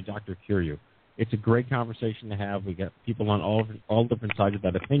or should your doctor cure you? It's a great conversation to have. We got people on all different sides of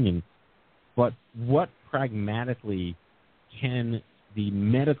that opinion. But what pragmatically can the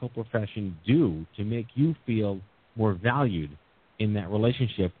medical profession do to make you feel more valued in that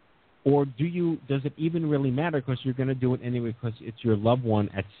relationship? Or does it even really matter because you're going to do it anyway because it's your loved one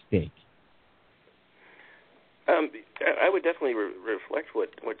at stake? I would definitely reflect what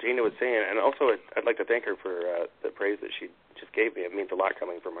Gina was saying, and also I'd like to thank her for the praise that she just gave me. It means a lot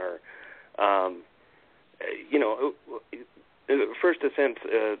coming from her. First sense,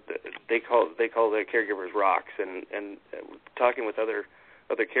 they call the caregivers rocks, and talking with other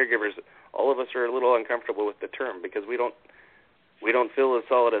caregivers, all of us are a little uncomfortable with the term because we don't feel as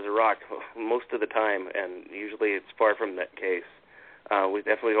solid as a rock most of the time, and usually it's far from that case. We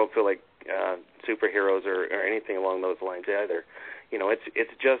definitely don't feel like superheroes or anything along those lines either.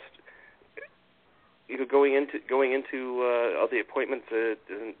 It's just going into all the appointments,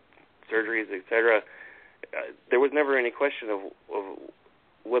 and surgeries, etc. There was never any question of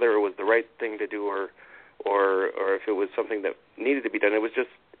whether it was the right thing to do or if it was something that needed to be done. It was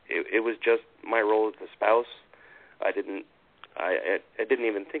just my role as the spouse. I didn't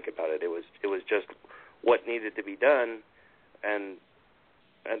even think about it. It was just what needed to be done, and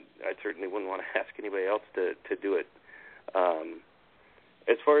I certainly wouldn't want to ask anybody else to do it.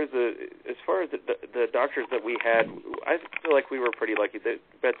 As far as the doctors that we had, I feel like we were pretty lucky. The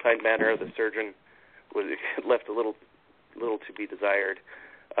bedside manner of the surgeon left a little to be desired.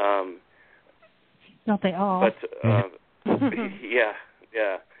 Don't they all? But yeah.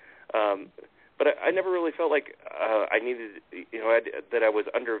 But I never really felt like I needed, that I was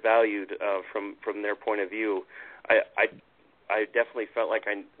undervalued from their point of view. I definitely felt like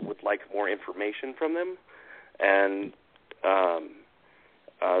I would like more information from them, and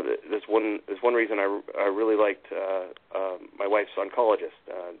there's one reason I really liked my wife's oncologist,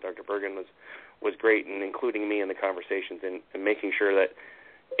 Dr. Bergen was great in including me in the conversations and making sure that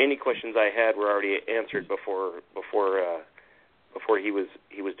any questions I had were already answered before he was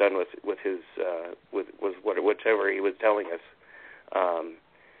done with his whatever he was telling us,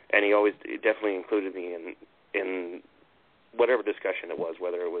 and he always definitely included me in whatever discussion it was,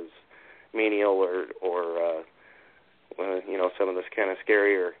 whether it was menial or some of this kind of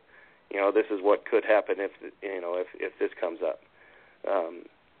scary, or this is what could happen if this comes up.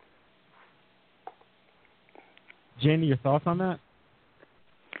 Jenny, your thoughts on that?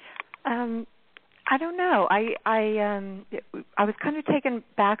 I don't know. I was kind of taken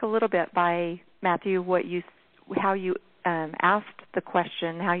back a little bit by Matthew, how you asked the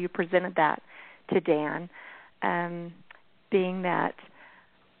question, how you presented that to Dan, being that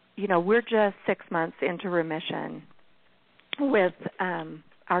we're just 6 months into remission with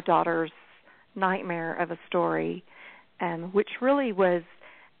our daughter's nightmare of a story, which really was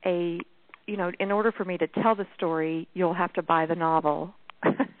in order for me to tell the story, you'll have to buy the novel.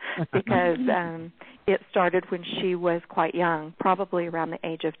 Because it started when she was quite young, probably around the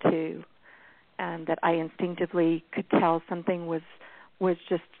age of 2, that I instinctively could tell something was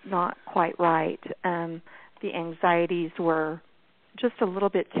just not quite right. The anxieties were just a little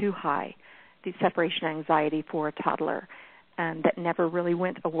bit too high, the separation anxiety for a toddler, that never really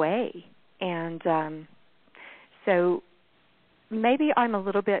went away. And so maybe I'm a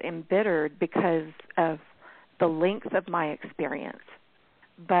little bit embittered because of the length of my experience.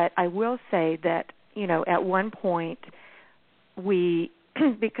 But I will say that, at one point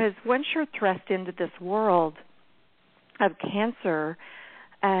because once you're thrust into this world of cancer,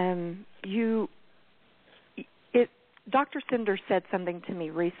 Dr. Cinder said something to me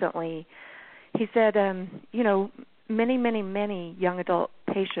recently. He said, many, many, many young adult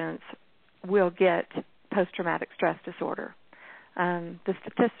patients will get post-traumatic stress disorder. The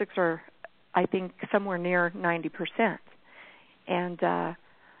statistics are, I think, somewhere near 90%. And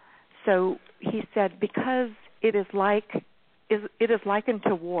so he said, because it is likened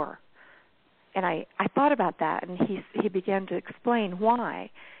to war. And I thought about that, and he began to explain why.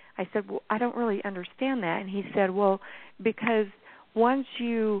 I said, well, I don't really understand that. And he said, well, because once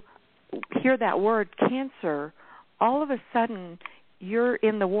you hear that word cancer, all of a sudden you're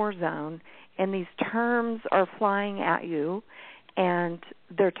in the war zone, and these terms are flying at you, and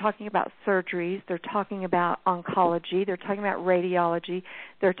they're talking about surgeries, they're talking about oncology, they're talking about radiology,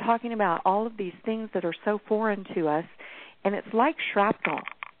 they're talking about all of these things that are so foreign to us, and it's like shrapnel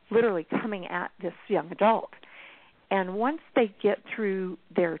literally coming at this young adult. And once they get through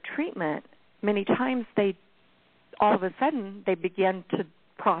their treatment, many times all of a sudden they begin to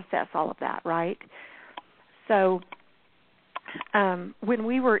process all of that, right? So when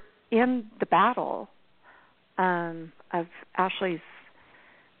we were in the battle of Ashley's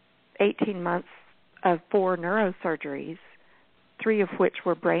 18 months of 4 neurosurgeries, 3 of which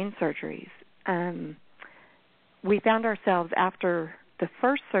were brain surgeries, we found ourselves after the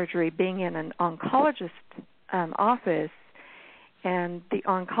first surgery being in an oncologist office, and the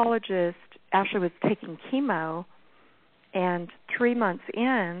oncologist, Ashley was taking chemo, and 3 months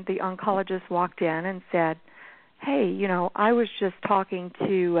in, the oncologist walked in and said, hey, I was just talking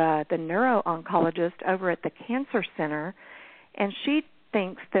to the neuro-oncologist over at the cancer center, and she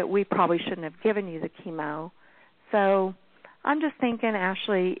thinks that we probably shouldn't have given you the chemo. So I'm just thinking,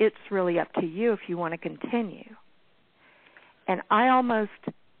 Ashley, it's really up to you if you want to continue. And I almost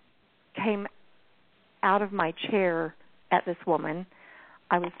came out of my chair at this woman.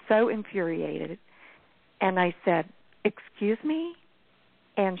 I was so infuriated. And I said, excuse me?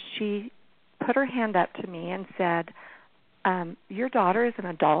 And she put her hand up to me and said, your daughter is an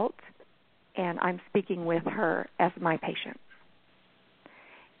adult, and I'm speaking with her as my patient.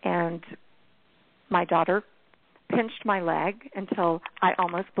 And my daughter pinched my leg until I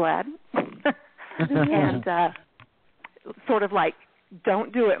almost bled. And sort of like,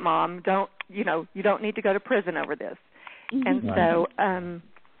 don't do it, Mom. You don't need to go to prison over this. And so,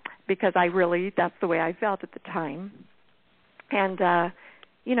 because that's the way I felt at the time. And,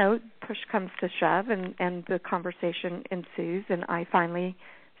 push comes to shove, and the conversation ensues, and I finally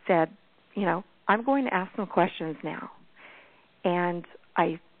said, I'm going to ask some questions now. And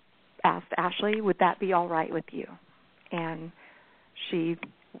I asked Ashley, would that be all right with you? And she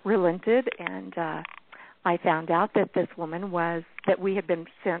relented, and I found out that this woman that we had been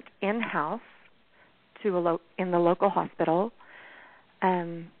sent in-house in the local hospital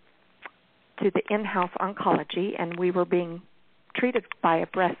to the in-house oncology, and we were being treated by a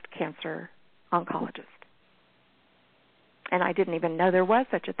breast cancer oncologist. And I didn't even know there was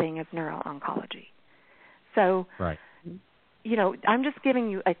such a thing as neuro-oncology. So, right. I'm just giving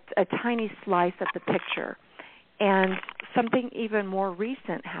you a tiny slice of the picture. And something even more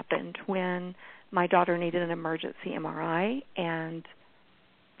recent happened when my daughter needed an emergency MRI, and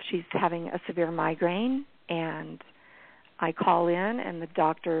she's having a severe migraine, and I call in, and the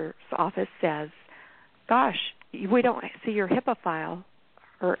doctor's office says, gosh, we don't see your HIPAA file,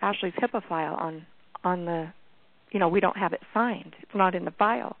 or Ashley's HIPAA file on the, we don't have it signed. It's not in the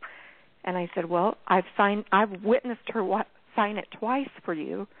file. And I said, well, I've witnessed her sign it twice for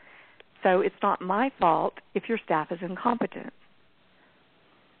you, so it's not my fault if your staff is incompetent.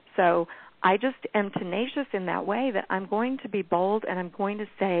 So I just am tenacious in that way that I'm going to be bold, and I'm going to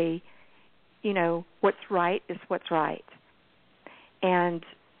say, what's right is what's right. And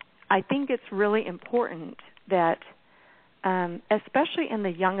I think it's really important that, especially in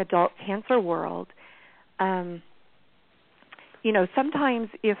the young adult cancer world, sometimes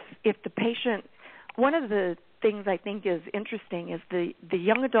if the patient, one of the things I think is interesting is the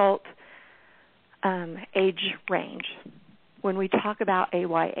young adult age range. When we talk about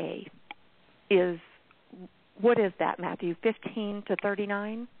AYA, what is that, Matthew, 15 to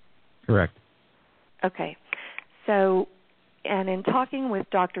 39? Correct. Okay. So, and in talking with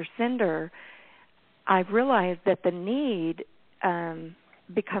Dr. Cinder, I've realized that the need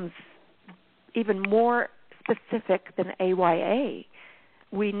becomes even more specific than AYA.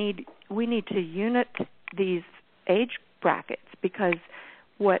 We need to unit these age brackets, because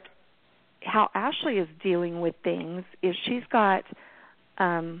how Ashley is dealing with things is she's got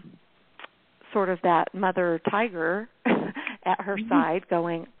sort of that mother tiger at her side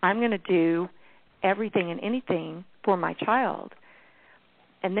going, I'm going to do everything and anything for my child.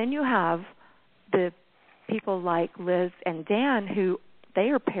 And then you have the people like Liz and Dan who they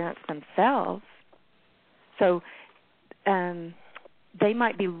are parents themselves. So they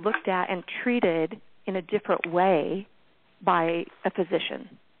might be looked at and treated in a different way by a physician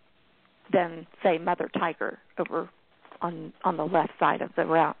than, say, Mother Tiger over on the left side of the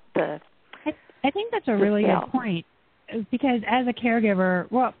route. I think that's a really good point, because as a caregiver,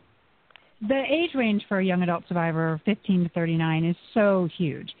 well, the age range for a young adult survivor, 15 to 39, is so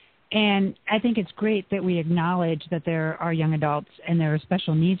huge. And I think it's great that we acknowledge that there are young adults and there are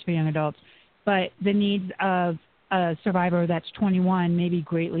special needs for young adults, but the needs of a survivor that's 21 may be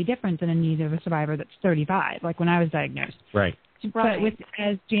greatly different than a need of a survivor that's 35, like when I was diagnosed. Right. But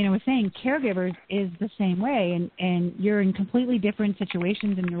as Jana was saying, caregivers is the same way, and you're in completely different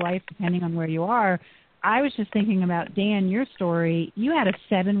situations in your life depending on where you are. I was just thinking about, Dan, your story. You had a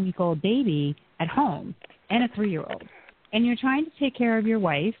 7-week-old baby at home and a 3-year-old. And you're trying to take care of your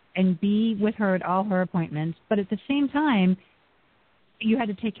wife and be with her at all her appointments, but at the same time, you had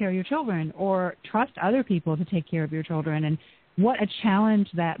to take care of your children or trust other people to take care of your children. And what a challenge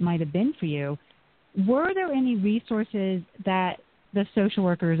that might have been for you. Were there any resources that the social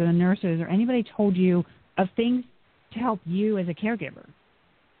workers or the nurses or anybody told you of things to help you as a caregiver?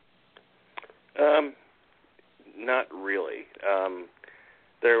 Not really.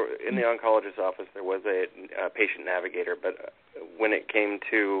 There, in the oncologist's office, there was a patient navigator, but when it came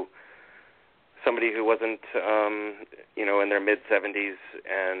to somebody who wasn't, in their mid-70s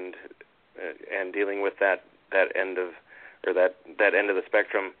and dealing with that end of the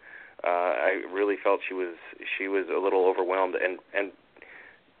spectrum, I really felt she was a little overwhelmed and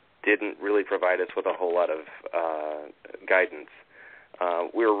didn't really provide us with a whole lot of guidance.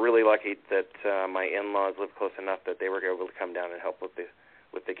 We were really lucky that my in-laws lived close enough that they were able to come down and help with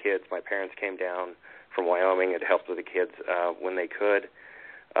the kids. My parents came down from Wyoming and helped with the kids when they could.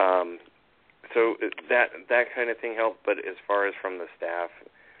 So that kind of thing helped. But as far as from the staff,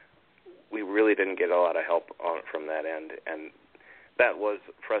 we really didn't get a lot of help from that end, and that was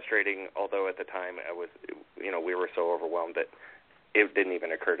frustrating. Although at the time we were so overwhelmed that it didn't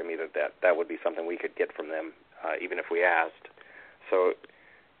even occur to me that would be something we could get from them, even if we asked. So,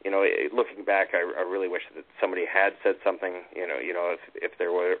 looking back, I really wish that somebody had said something, if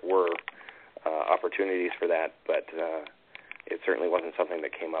there were opportunities for that, but it certainly wasn't something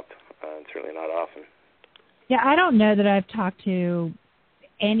that came up, and certainly not often. Yeah, I don't know that I've talked to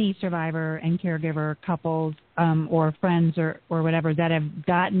any survivor and caregiver couples or friends or whatever that have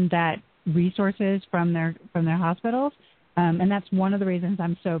gotten that resources from their hospitals. And that's one of the reasons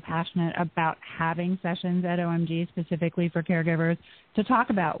I'm so passionate about having sessions at OMG specifically for caregivers to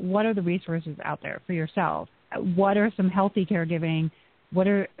talk about what are the resources out there for yourself, what are some healthy caregiving, what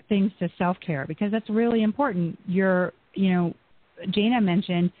are things to self-care, because that's really important. Jana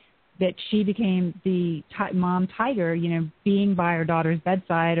mentioned that she became the mom tiger, being by her daughter's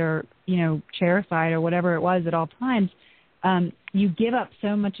bedside or, chair side or whatever it was at all times. You give up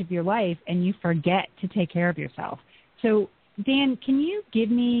so much of your life and you forget to take care of yourself. So, Dan, can you give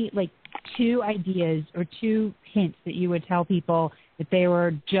me, 2 ideas or 2 hints that you would tell people if they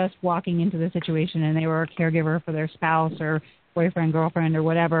were just walking into the situation and they were a caregiver for their spouse or boyfriend, girlfriend, or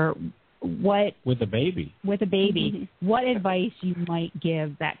whatever? With a baby. Mm-hmm. What advice you might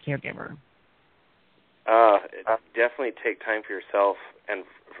give that caregiver? Definitely take time for yourself and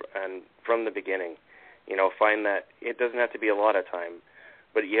from the beginning. Find that it doesn't have to be a lot of time,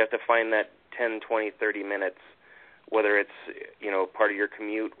 but you have to find that 10, 20, 30 minutes, whether it's, part of your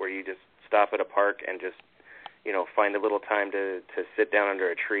commute where you just stop at a park and just, find a little time to sit down under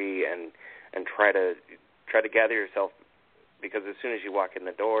a tree and try to gather yourself, because as soon as you walk in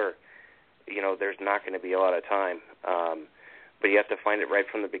the door, there's not going to be a lot of time. But you have to find it right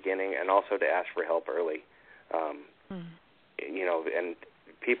from the beginning, and also to ask for help early. And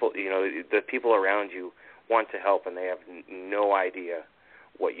people, the people around you want to help, and they have no idea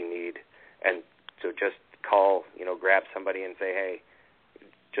what you need. And so just call, grab somebody and say, hey,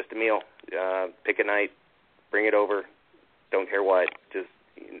 just a meal, pick a night, bring it over, don't care what. Just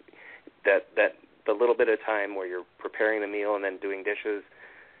that the little bit of time where you're preparing the meal and then doing dishes,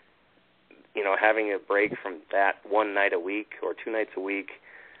 having a break from that one night a week or 2 nights a week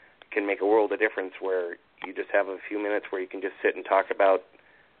can make a world of difference, where you just have a few minutes where you can just sit and talk about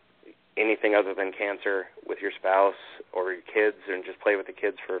anything other than cancer with your spouse or your kids, and just play with the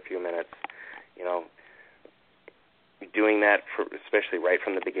kids for a few minutes. Doing that, especially right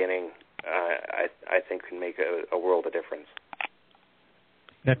from the beginning, I think can make a world of difference.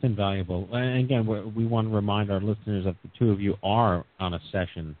 That's invaluable. And again, we want to remind our listeners that the 2 of you are on a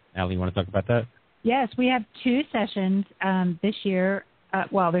session. Allie, you want to talk about that? Yes, we have 2 sessions this year.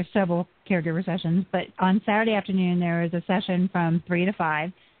 there's several caregiver sessions, but on Saturday afternoon there is a session from 3 to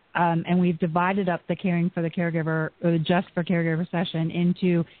 5, and we've divided up the caring for the caregiver, or the just for caregiver session,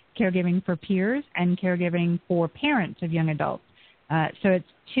 into caregiving for peers and caregiving for parents of young adults. So it's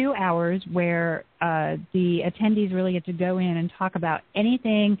 2 hours where the attendees really get to go in and talk about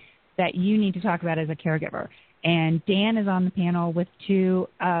anything that you need to talk about as a caregiver. And Dan is on the panel with 2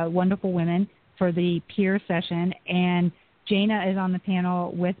 wonderful women for the peer session, and Jana is on the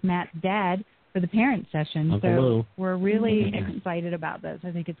panel with Matt's dad for the parent session. So we're really excited about this.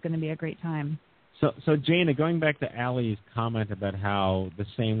 I think it's going to be a great time. So Jana, going back to Allie's comment about how the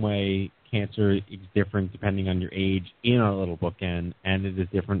same way cancer is different depending on your age in our little bookend, and it is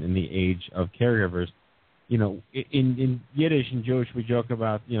different in the age of caregivers. You know, in Yiddish and Jewish, we joke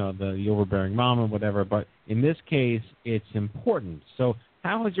about, you know, the overbearing mom and whatever, but in this case, it's important. So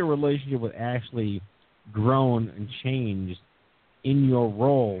how has your relationship with Ashley grown and changed in your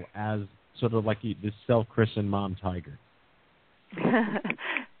role as sort of like this self-christened mom tiger?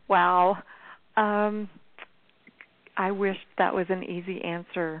 Wow. I wish that was an easy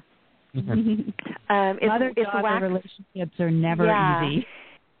answer. Mother-daughter relationships are never easy.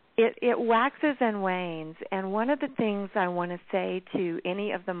 It waxes and wanes, and one of the things I want to say to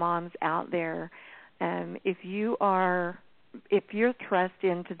any of the moms out there, if you're thrust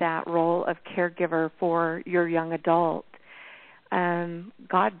into that role of caregiver for your young adult,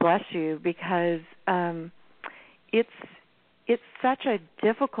 God bless you, because it's such a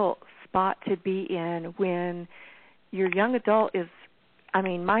difficult spot to be in when your young adult is, I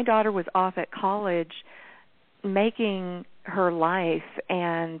mean, my daughter was off at college making her life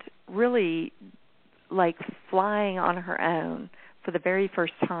and really like flying on her own for the very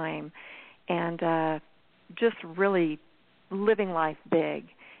first time, and just really living life big,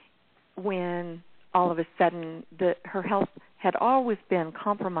 when all of a sudden her health had always been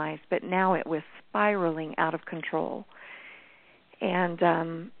compromised, but now it was spiraling out of control.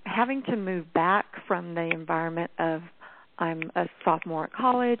 And having to move back from the environment of, I'm a sophomore at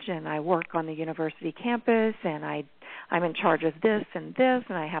college and I work on the university campus and I'm in charge of this and this,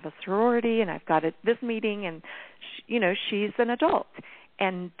 and I have a sorority and I've got this meeting, and she's an adult,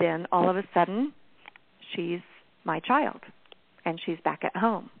 and then all of a sudden she's my child and she's back at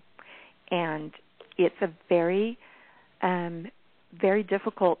home, and it's a very very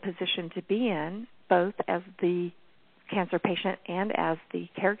difficult position to be in, both as the cancer patient and as the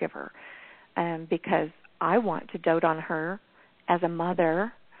caregiver, because I want to dote on her as a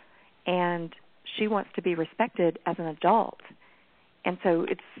mother, and she wants to be respected as an adult. And so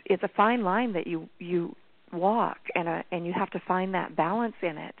it's a fine line that you walk, and you have to find that balance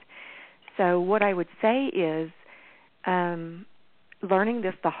in it. So what I would say is, learning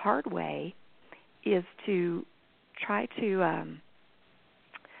this the hard way is to try to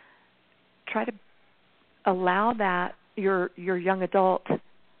allow that your young adult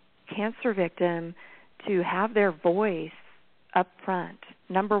cancer victim to have their voice up front.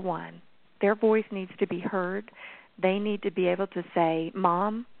 Number one, their voice needs to be heard. They need to be able to say,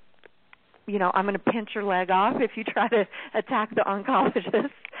 Mom, I'm going to pinch your leg off if you try to attack the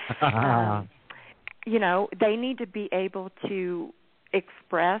oncologist. They need to be able to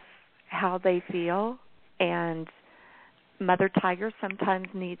express how they feel, and Mother Tiger sometimes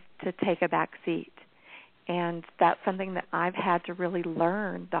needs to take a back seat. And that's something that I've had to really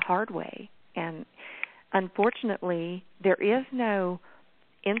learn the hard way. And unfortunately, there is no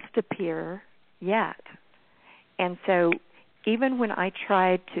Instapeer yet. And so even when I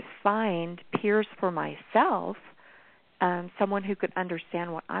tried to find peers for myself, someone who could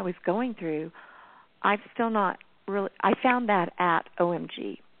understand what I was going through, I've still not really, I found that at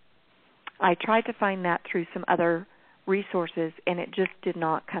OMG. I tried to find that through some other resources, and it just did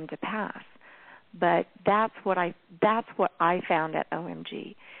not come to pass. But that's what I found at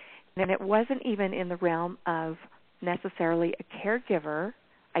OMG. And it wasn't even in the realm of necessarily a caregiver.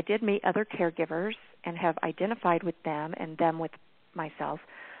 I did meet other caregivers and have identified with them and them with myself.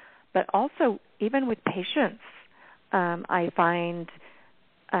 But also, even with patients, I find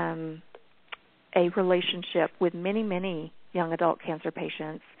a relationship with many, many young adult cancer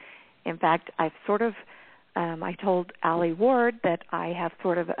patients. In fact, I've sort of, I told Allie Ward that I have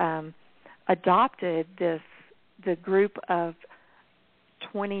sort of adopted the group of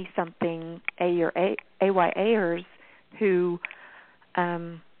 20-something AYAers who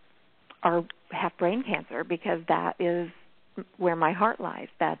have brain cancer, because that is where my heart lies.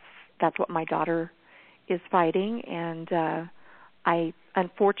 That's what my daughter is fighting, and I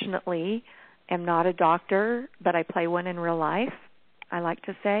unfortunately am not a doctor, but I play one in real life, I like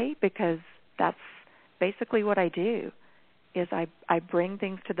to say, because that's basically what I do. is I bring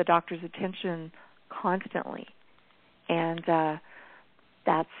things to the doctor's attention constantly, and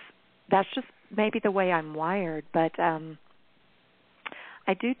that's just maybe the way I'm wired. But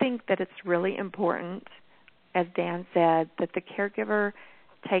I do think that it's really important, as Dan said, that the caregiver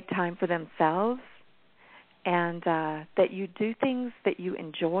take time for themselves, and that you do things that you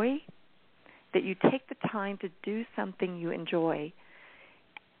enjoy, that you take the time to do something you enjoy.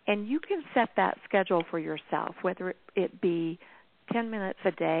 And you can set that schedule for yourself, whether it be 10 minutes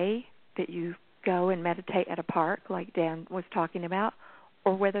a day that you go and meditate at a park like Dan was talking about,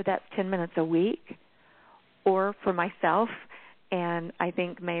 or whether that's 10 minutes a week, or for myself, and I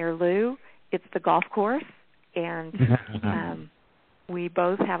think Mayor Lou, it's the golf course, and we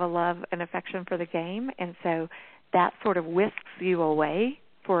both have a love and affection for the game, and so that sort of whisks you away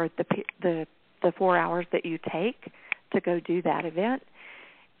for the 4 hours that you take to go do that event.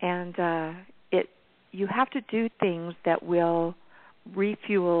 And you have to do things that will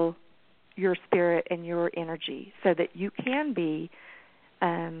refuel your spirit and your energy so that you can be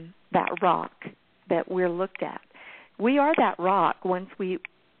that rock that we're looked at. We are that rock once we,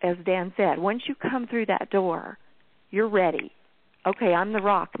 as Dan said, once you come through that door, you're ready. Okay, I'm the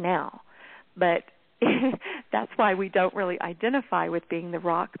rock now. But that's why we don't really identify with being the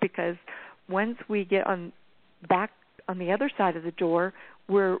rock, because once we get back on the other side of the door,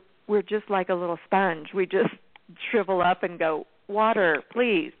 we're just like a little sponge. We just shrivel up and go, water,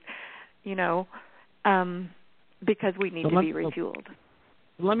 please, because we need to be refueled.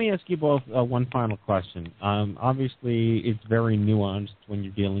 Let me ask you both one final question. Obviously, it's very nuanced when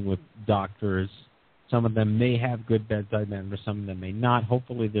you're dealing with doctors. Some of them may have good bedside manner, some of them may not.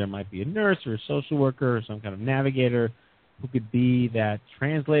 Hopefully there might be a nurse or a social worker or some kind of navigator who could be that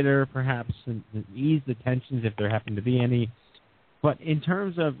translator, perhaps, and ease the tensions if there happen to be any. But in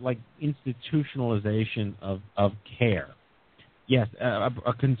terms of, like, institutionalization of care, yes,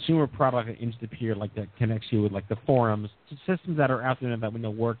 a consumer product that needs to appear like that connects you with, like, the forums, systems that are out there that we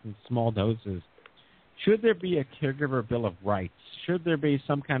know work in small doses. Should there be a caregiver bill of rights? Should there be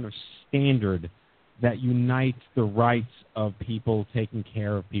some kind of standard that unites the rights of people taking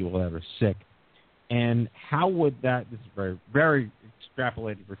care of people that are sick? And how would that, this is very, very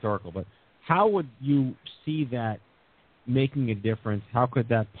extrapolated rhetorical, but how would you see that making a difference? How could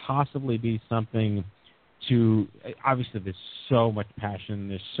that possibly be something to, obviously there's so much passion,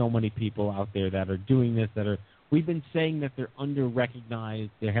 there's so many people out there that are doing this, we've been saying that they're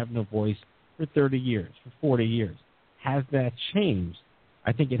under-recognized, they have no voice for 30 years, for 40 years. Has that changed?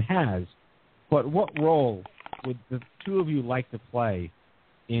 I think it has. But what role would the two of you like to play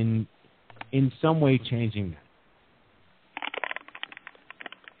in some way changing that?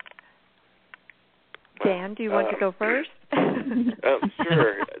 Dan, do you want to go first?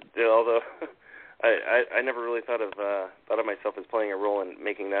 Sure. Although I never really thought of myself as playing a role in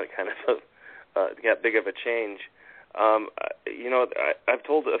making that kind of that big of a change. I've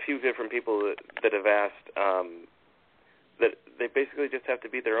told a few different people that have asked that they basically just have to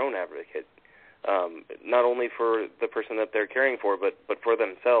be their own advocate, not only for the person that they're caring for, but for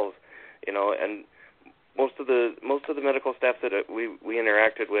themselves. And most of the medical staff that we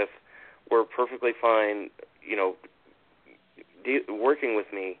interacted with were perfectly fine, working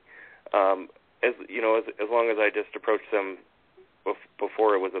with me, as long as I just approached them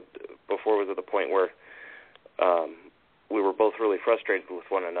before it was at the point where we were both really frustrated with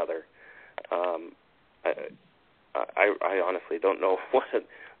one another. I honestly don't know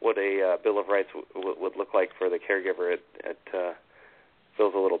what a Bill of Rights would look like for the caregiver. It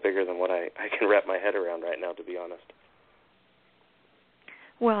feels a little bigger than what I can wrap my head around right now, to be honest.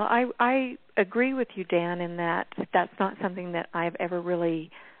 Well, I agree with you, Dan, in that that's not something that I've ever really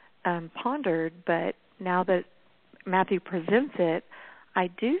pondered, but now that Matthew presents it, I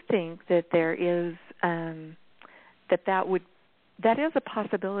do think that there is that is a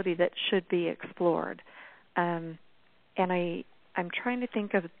possibility that should be explored. And I'm trying to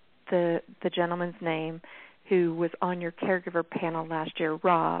think of the gentleman's name who was on your caregiver panel last year,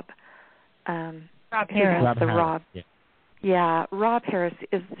 Rob. Rob Harris. Rob. Yeah, Rob Harris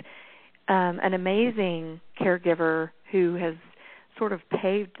is an amazing caregiver who has sort of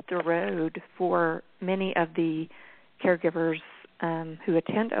paved the road for many of the caregivers who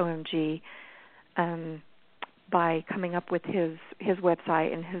attend OMG by coming up with his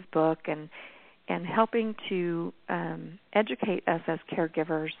website and his book and helping to educate us as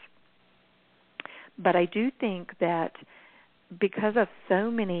caregivers. But I do think that because of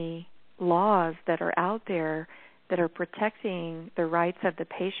so many laws that are out there that are protecting the rights of the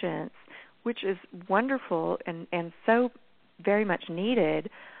patients, which is wonderful and so very much needed,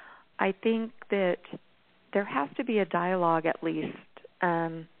 I think that there has to be a dialogue at least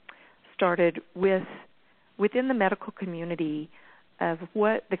started within the medical community of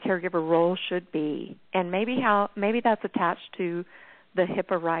what the caregiver role should be, and maybe that's attached to the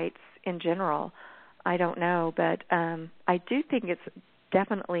HIPAA rights in general. I don't know, but I do think it's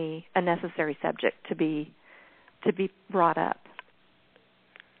definitely a necessary subject to be brought up.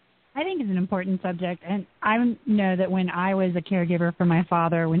 I think it's an important subject, and I know that when I was a caregiver for my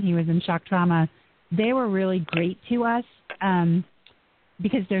father when he was in shock trauma, they were really great to us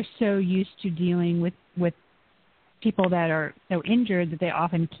because they're so used to dealing with people that are so injured that they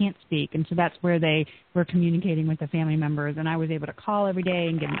often can't speak, and so that's where they were communicating with the family members, and I was able to call every day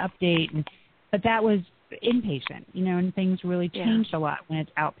and get an update, but that was inpatient, and things really changed a lot when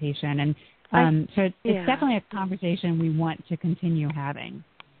it's outpatient, and so it's definitely a conversation we want to continue having.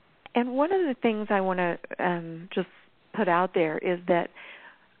 And one of the things I want to just put out there is that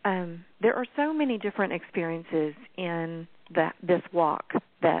there are so many different experiences in this walk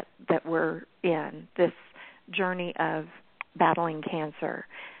that we're in, this journey of battling cancer.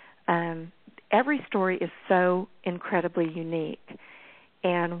 Every story is so incredibly unique.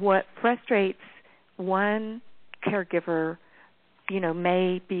 And what frustrates one caregiver,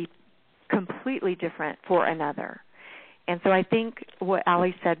 may be completely different for another. And so I think what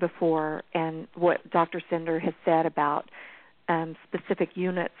Ali said before and what Dr. Sender has said about specific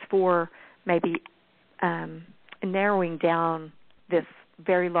units for maybe narrowing down this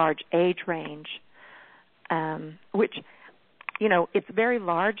very large age range, which, it's very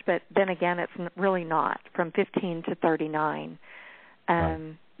large, but then again, it's really not, from 15 to 39.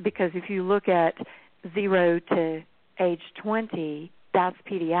 Because if you look at 0 to age 20, that's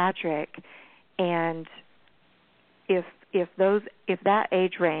pediatric, and if that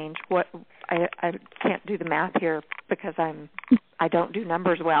age range, what I can't do the math here because I don't do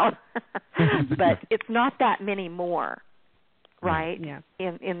numbers well, but it's not that many more, right? Yeah.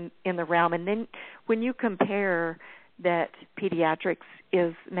 In the realm, and then when you compare that pediatrics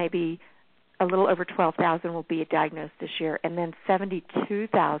is maybe a little over 12,000 will be diagnosed this year, and then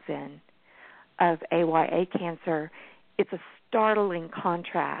 72,000 of AYA cancer, it's a startling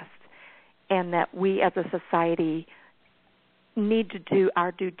contrast, and that we as a society need to do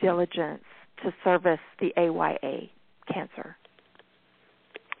our due diligence to service the AYA cancer.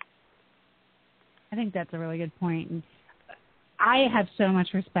 I think that's a really good point. I have so much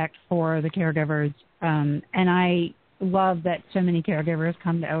respect for the caregivers, and I love that so many caregivers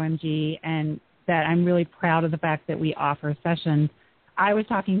come to OMG, and that I'm really proud of the fact that we offer sessions. I was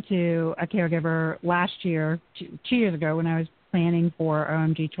talking to a caregiver last year, 2 years ago, when I was planning for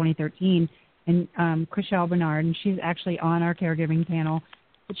OMG 2013, and Chriselle Bernard, and she's actually on our caregiving panel.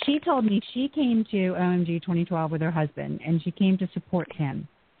 But she told me she came to OMG 2012 with her husband, and she came to support him.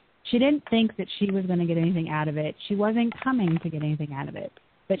 She didn't think that she was going to get anything out of it. She wasn't coming to get anything out of it.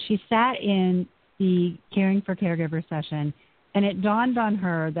 But she sat in the Caring for Caregivers session, and it dawned on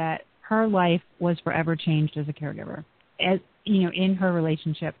her that her life was forever changed as a caregiver, as in her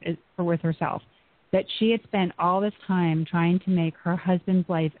relationship with herself. That she had spent all this time trying to make her husband's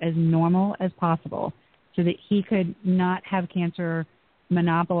life as normal as possible so that he could not have cancer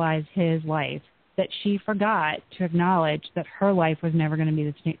monopolize his life, that she forgot to acknowledge that her life was never going to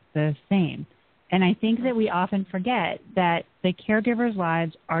be the same. And I think that we often forget that the caregivers'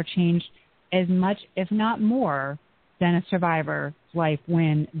 lives are changed as much, if not more, than a survivor's life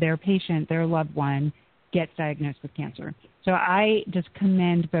when their patient, their loved one, gets diagnosed with cancer. So I just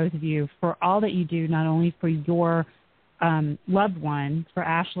commend both of you for all that you do, not only for your loved one, for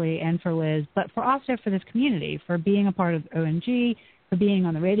Ashley and for Liz, but also for this community, for being a part of OMG, for being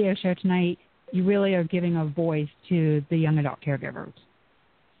on the radio show tonight. You really are giving a voice to the young adult caregivers.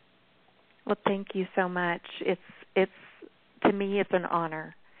 Well, thank you so much. It's to me, it's an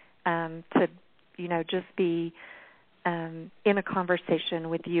honor to just be in a conversation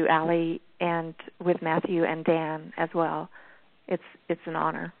with you, Ali, and with Matthew and Dan as well. It's an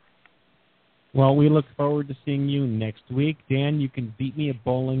honor. Well, we look forward to seeing you next week. Dan, you can beat me at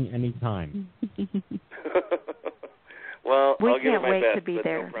bowling anytime. Well, we I'll give it my wait best, to be but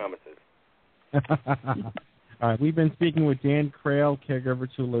there. no promises. All right, we've been speaking with Dan Crail, caregiver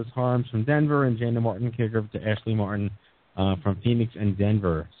to Liz Harms from Denver, and Jana Martin, caregiver to Ashley Martin from Phoenix and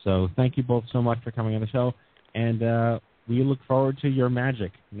Denver. So thank you both so much for coming on the show, and we look forward to your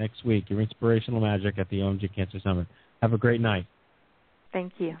magic next week, your inspirational magic at the OMG Cancer Summit. Have a great night.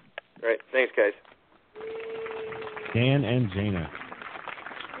 Thank you. Great. Thanks, guys. Dan and Jana.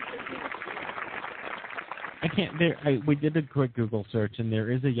 We did a quick Google search, and there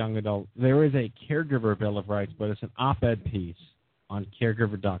is a caregiver Bill of Rights, but it's an op-ed piece on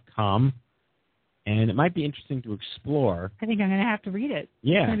caregiver.com. And it might be interesting to explore. I think I'm going to have to read it.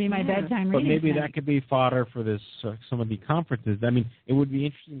 Yeah. It's going to be my bedtime reading. But maybe tonight. that could be fodder for this some of the conferences. I mean, it would be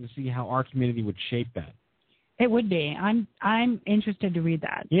interesting to see how our community would shape that. It would be. I'm interested to read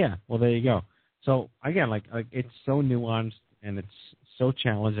that. Yeah. Well, there you go. So again, like it's so nuanced and it's so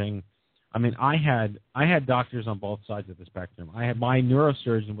challenging. I mean, I had doctors on both sides of the spectrum. My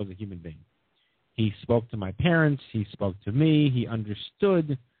neurosurgeon was a human being. He spoke to my parents. He spoke to me. He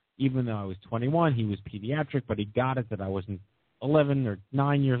understood. Even though I was 21, he was pediatric, but he got it that I wasn't 11 or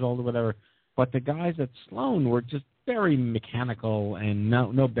 9 years old or whatever. But the guys at Sloan were just very mechanical and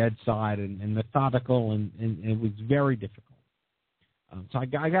no bedside and methodical, and it was very difficult. So I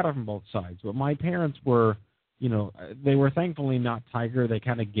got it from both sides. But my parents were, they were thankfully not Tiger. They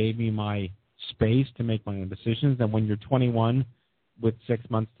kind of gave me my space to make my own decisions. And when you're 21 with 6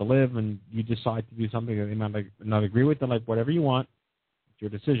 months to live and you decide to do something that they might not agree with, they're like, whatever you want. Your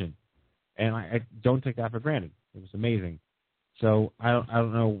decision, and I don't take that for granted. It was amazing. So I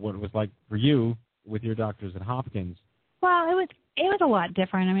don't know what it was like for you with your doctors at Hopkins. Well, it was a lot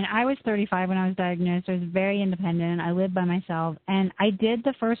different. I mean, I was 35 when I was diagnosed. I was very independent. I lived by myself, and I did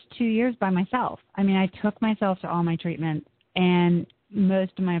the first 2 years by myself. I mean, I took myself to all my treatments and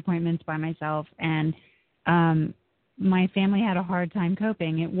most of my appointments by myself, and my family had a hard time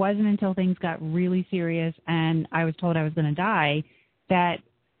coping. It wasn't until things got really serious and I was told I was going to die that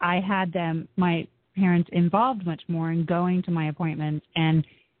I had my parents involved much more in going to my appointments, and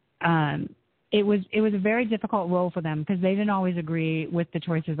it was a very difficult role for them because they didn't always agree with the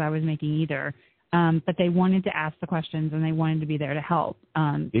choices I was making either. But they wanted to ask the questions and they wanted to be there to help.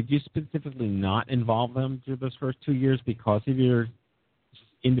 Did you specifically not involve them through those first 2 years because of your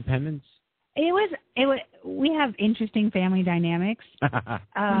independence? We have interesting family dynamics,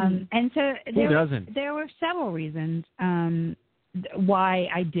 and so there were several reasons why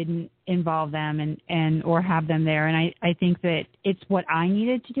I didn't involve them and or have them there. And I think that it's what I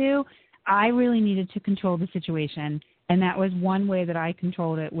needed to do. I really needed to control the situation. And that was one way that I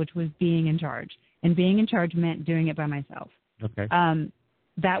controlled it, which was being in charge. And being in charge meant doing it by myself. Okay.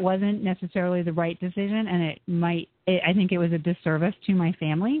 That wasn't necessarily the right decision. And I think it was a disservice to my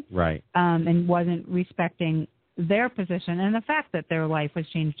family. Right. And wasn't respecting their position and the fact that their life was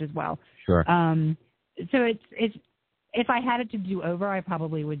changed as well. Sure. So it's, if I had it to do over, I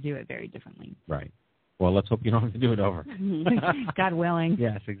probably would do it very differently. Right. Well, let's hope you don't have to do it over. God willing.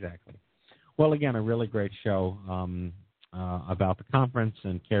 Yes, exactly. Well, again, a really great show about the conference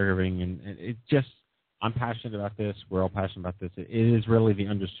and caregiving, and it just, I'm passionate about this. We're all passionate about this. It is really the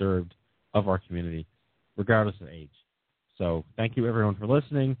underserved of our community, regardless of age. So thank you, everyone, for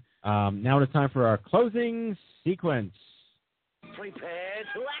listening. Now it is time for our closing sequence. Prepare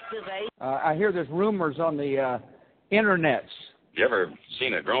to activate. I hear there's rumors on the internets. You ever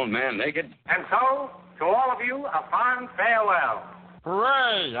seen a grown man naked? And so, to all of you, a fond farewell.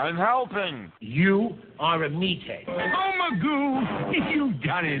 Hooray, I'm helping. You are a meathead. Oh, Magoo, you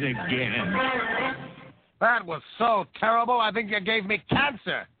done it again. That was so terrible, I think you gave me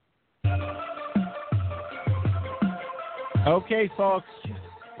cancer. Okay, folks,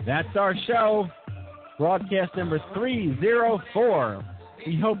 that's our show. Broadcast number 304.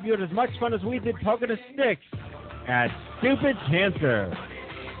 We hope you had as much fun as we did poking a stick at Stupid Cancer.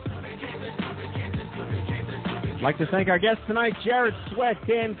 I'd like to thank our guests tonight, Jared Sweat,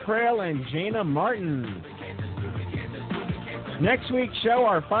 Dan Crail, and Jana Martin. Next week's show,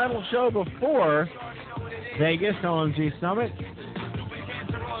 our final show before Vegas OMG Summit.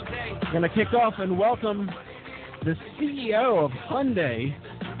 We're going to kick off and welcome the CEO of Hyundai,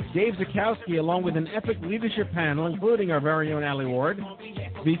 Dave Zukowski, along with an epic leadership panel, including our very own Allie Ward,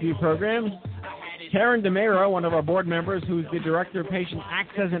 VP Programs, Karen DeMero, one of our board members, who's the Director of Patient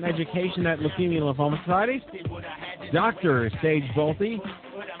Access and Education at Leukemia and Lymphoma Societies, Dr. Sage Bolte,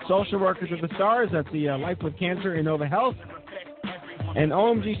 Social Workers of the Stars at the Life with Cancer Innova Health, and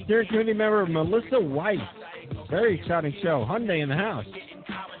OMG Steering Committee member Melissa White. Very exciting show. Hyundai in the house.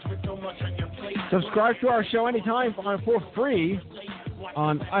 Subscribe to our show anytime for free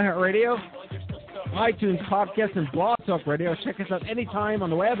on iHeartRadio, iTunes, Podcast, and Blog Talk Radio. Check us out anytime on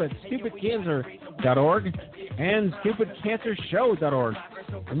the web at stupidcancer.org and stupidcancershow.org.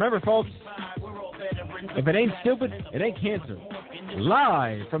 Remember, folks, if it ain't stupid, it ain't cancer.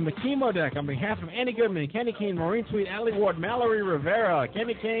 Live from the chemo deck on behalf of Annie Goodman, Kenny Kane, Maureen Sweet, Allie Ward, Mallory Rivera,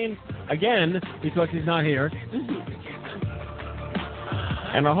 Kenny Kane, again, because he's not here.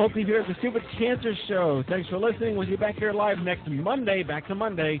 And I hope you hear the Stupid Cancer Show. Thanks for listening. We'll be back here live next Monday, back to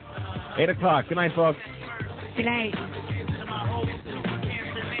Monday, 8 o'clock. Good night, folks. Good night.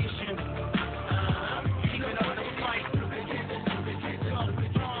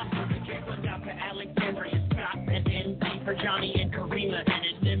 Johnny and Karima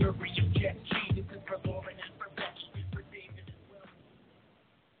and in memory of Jet G.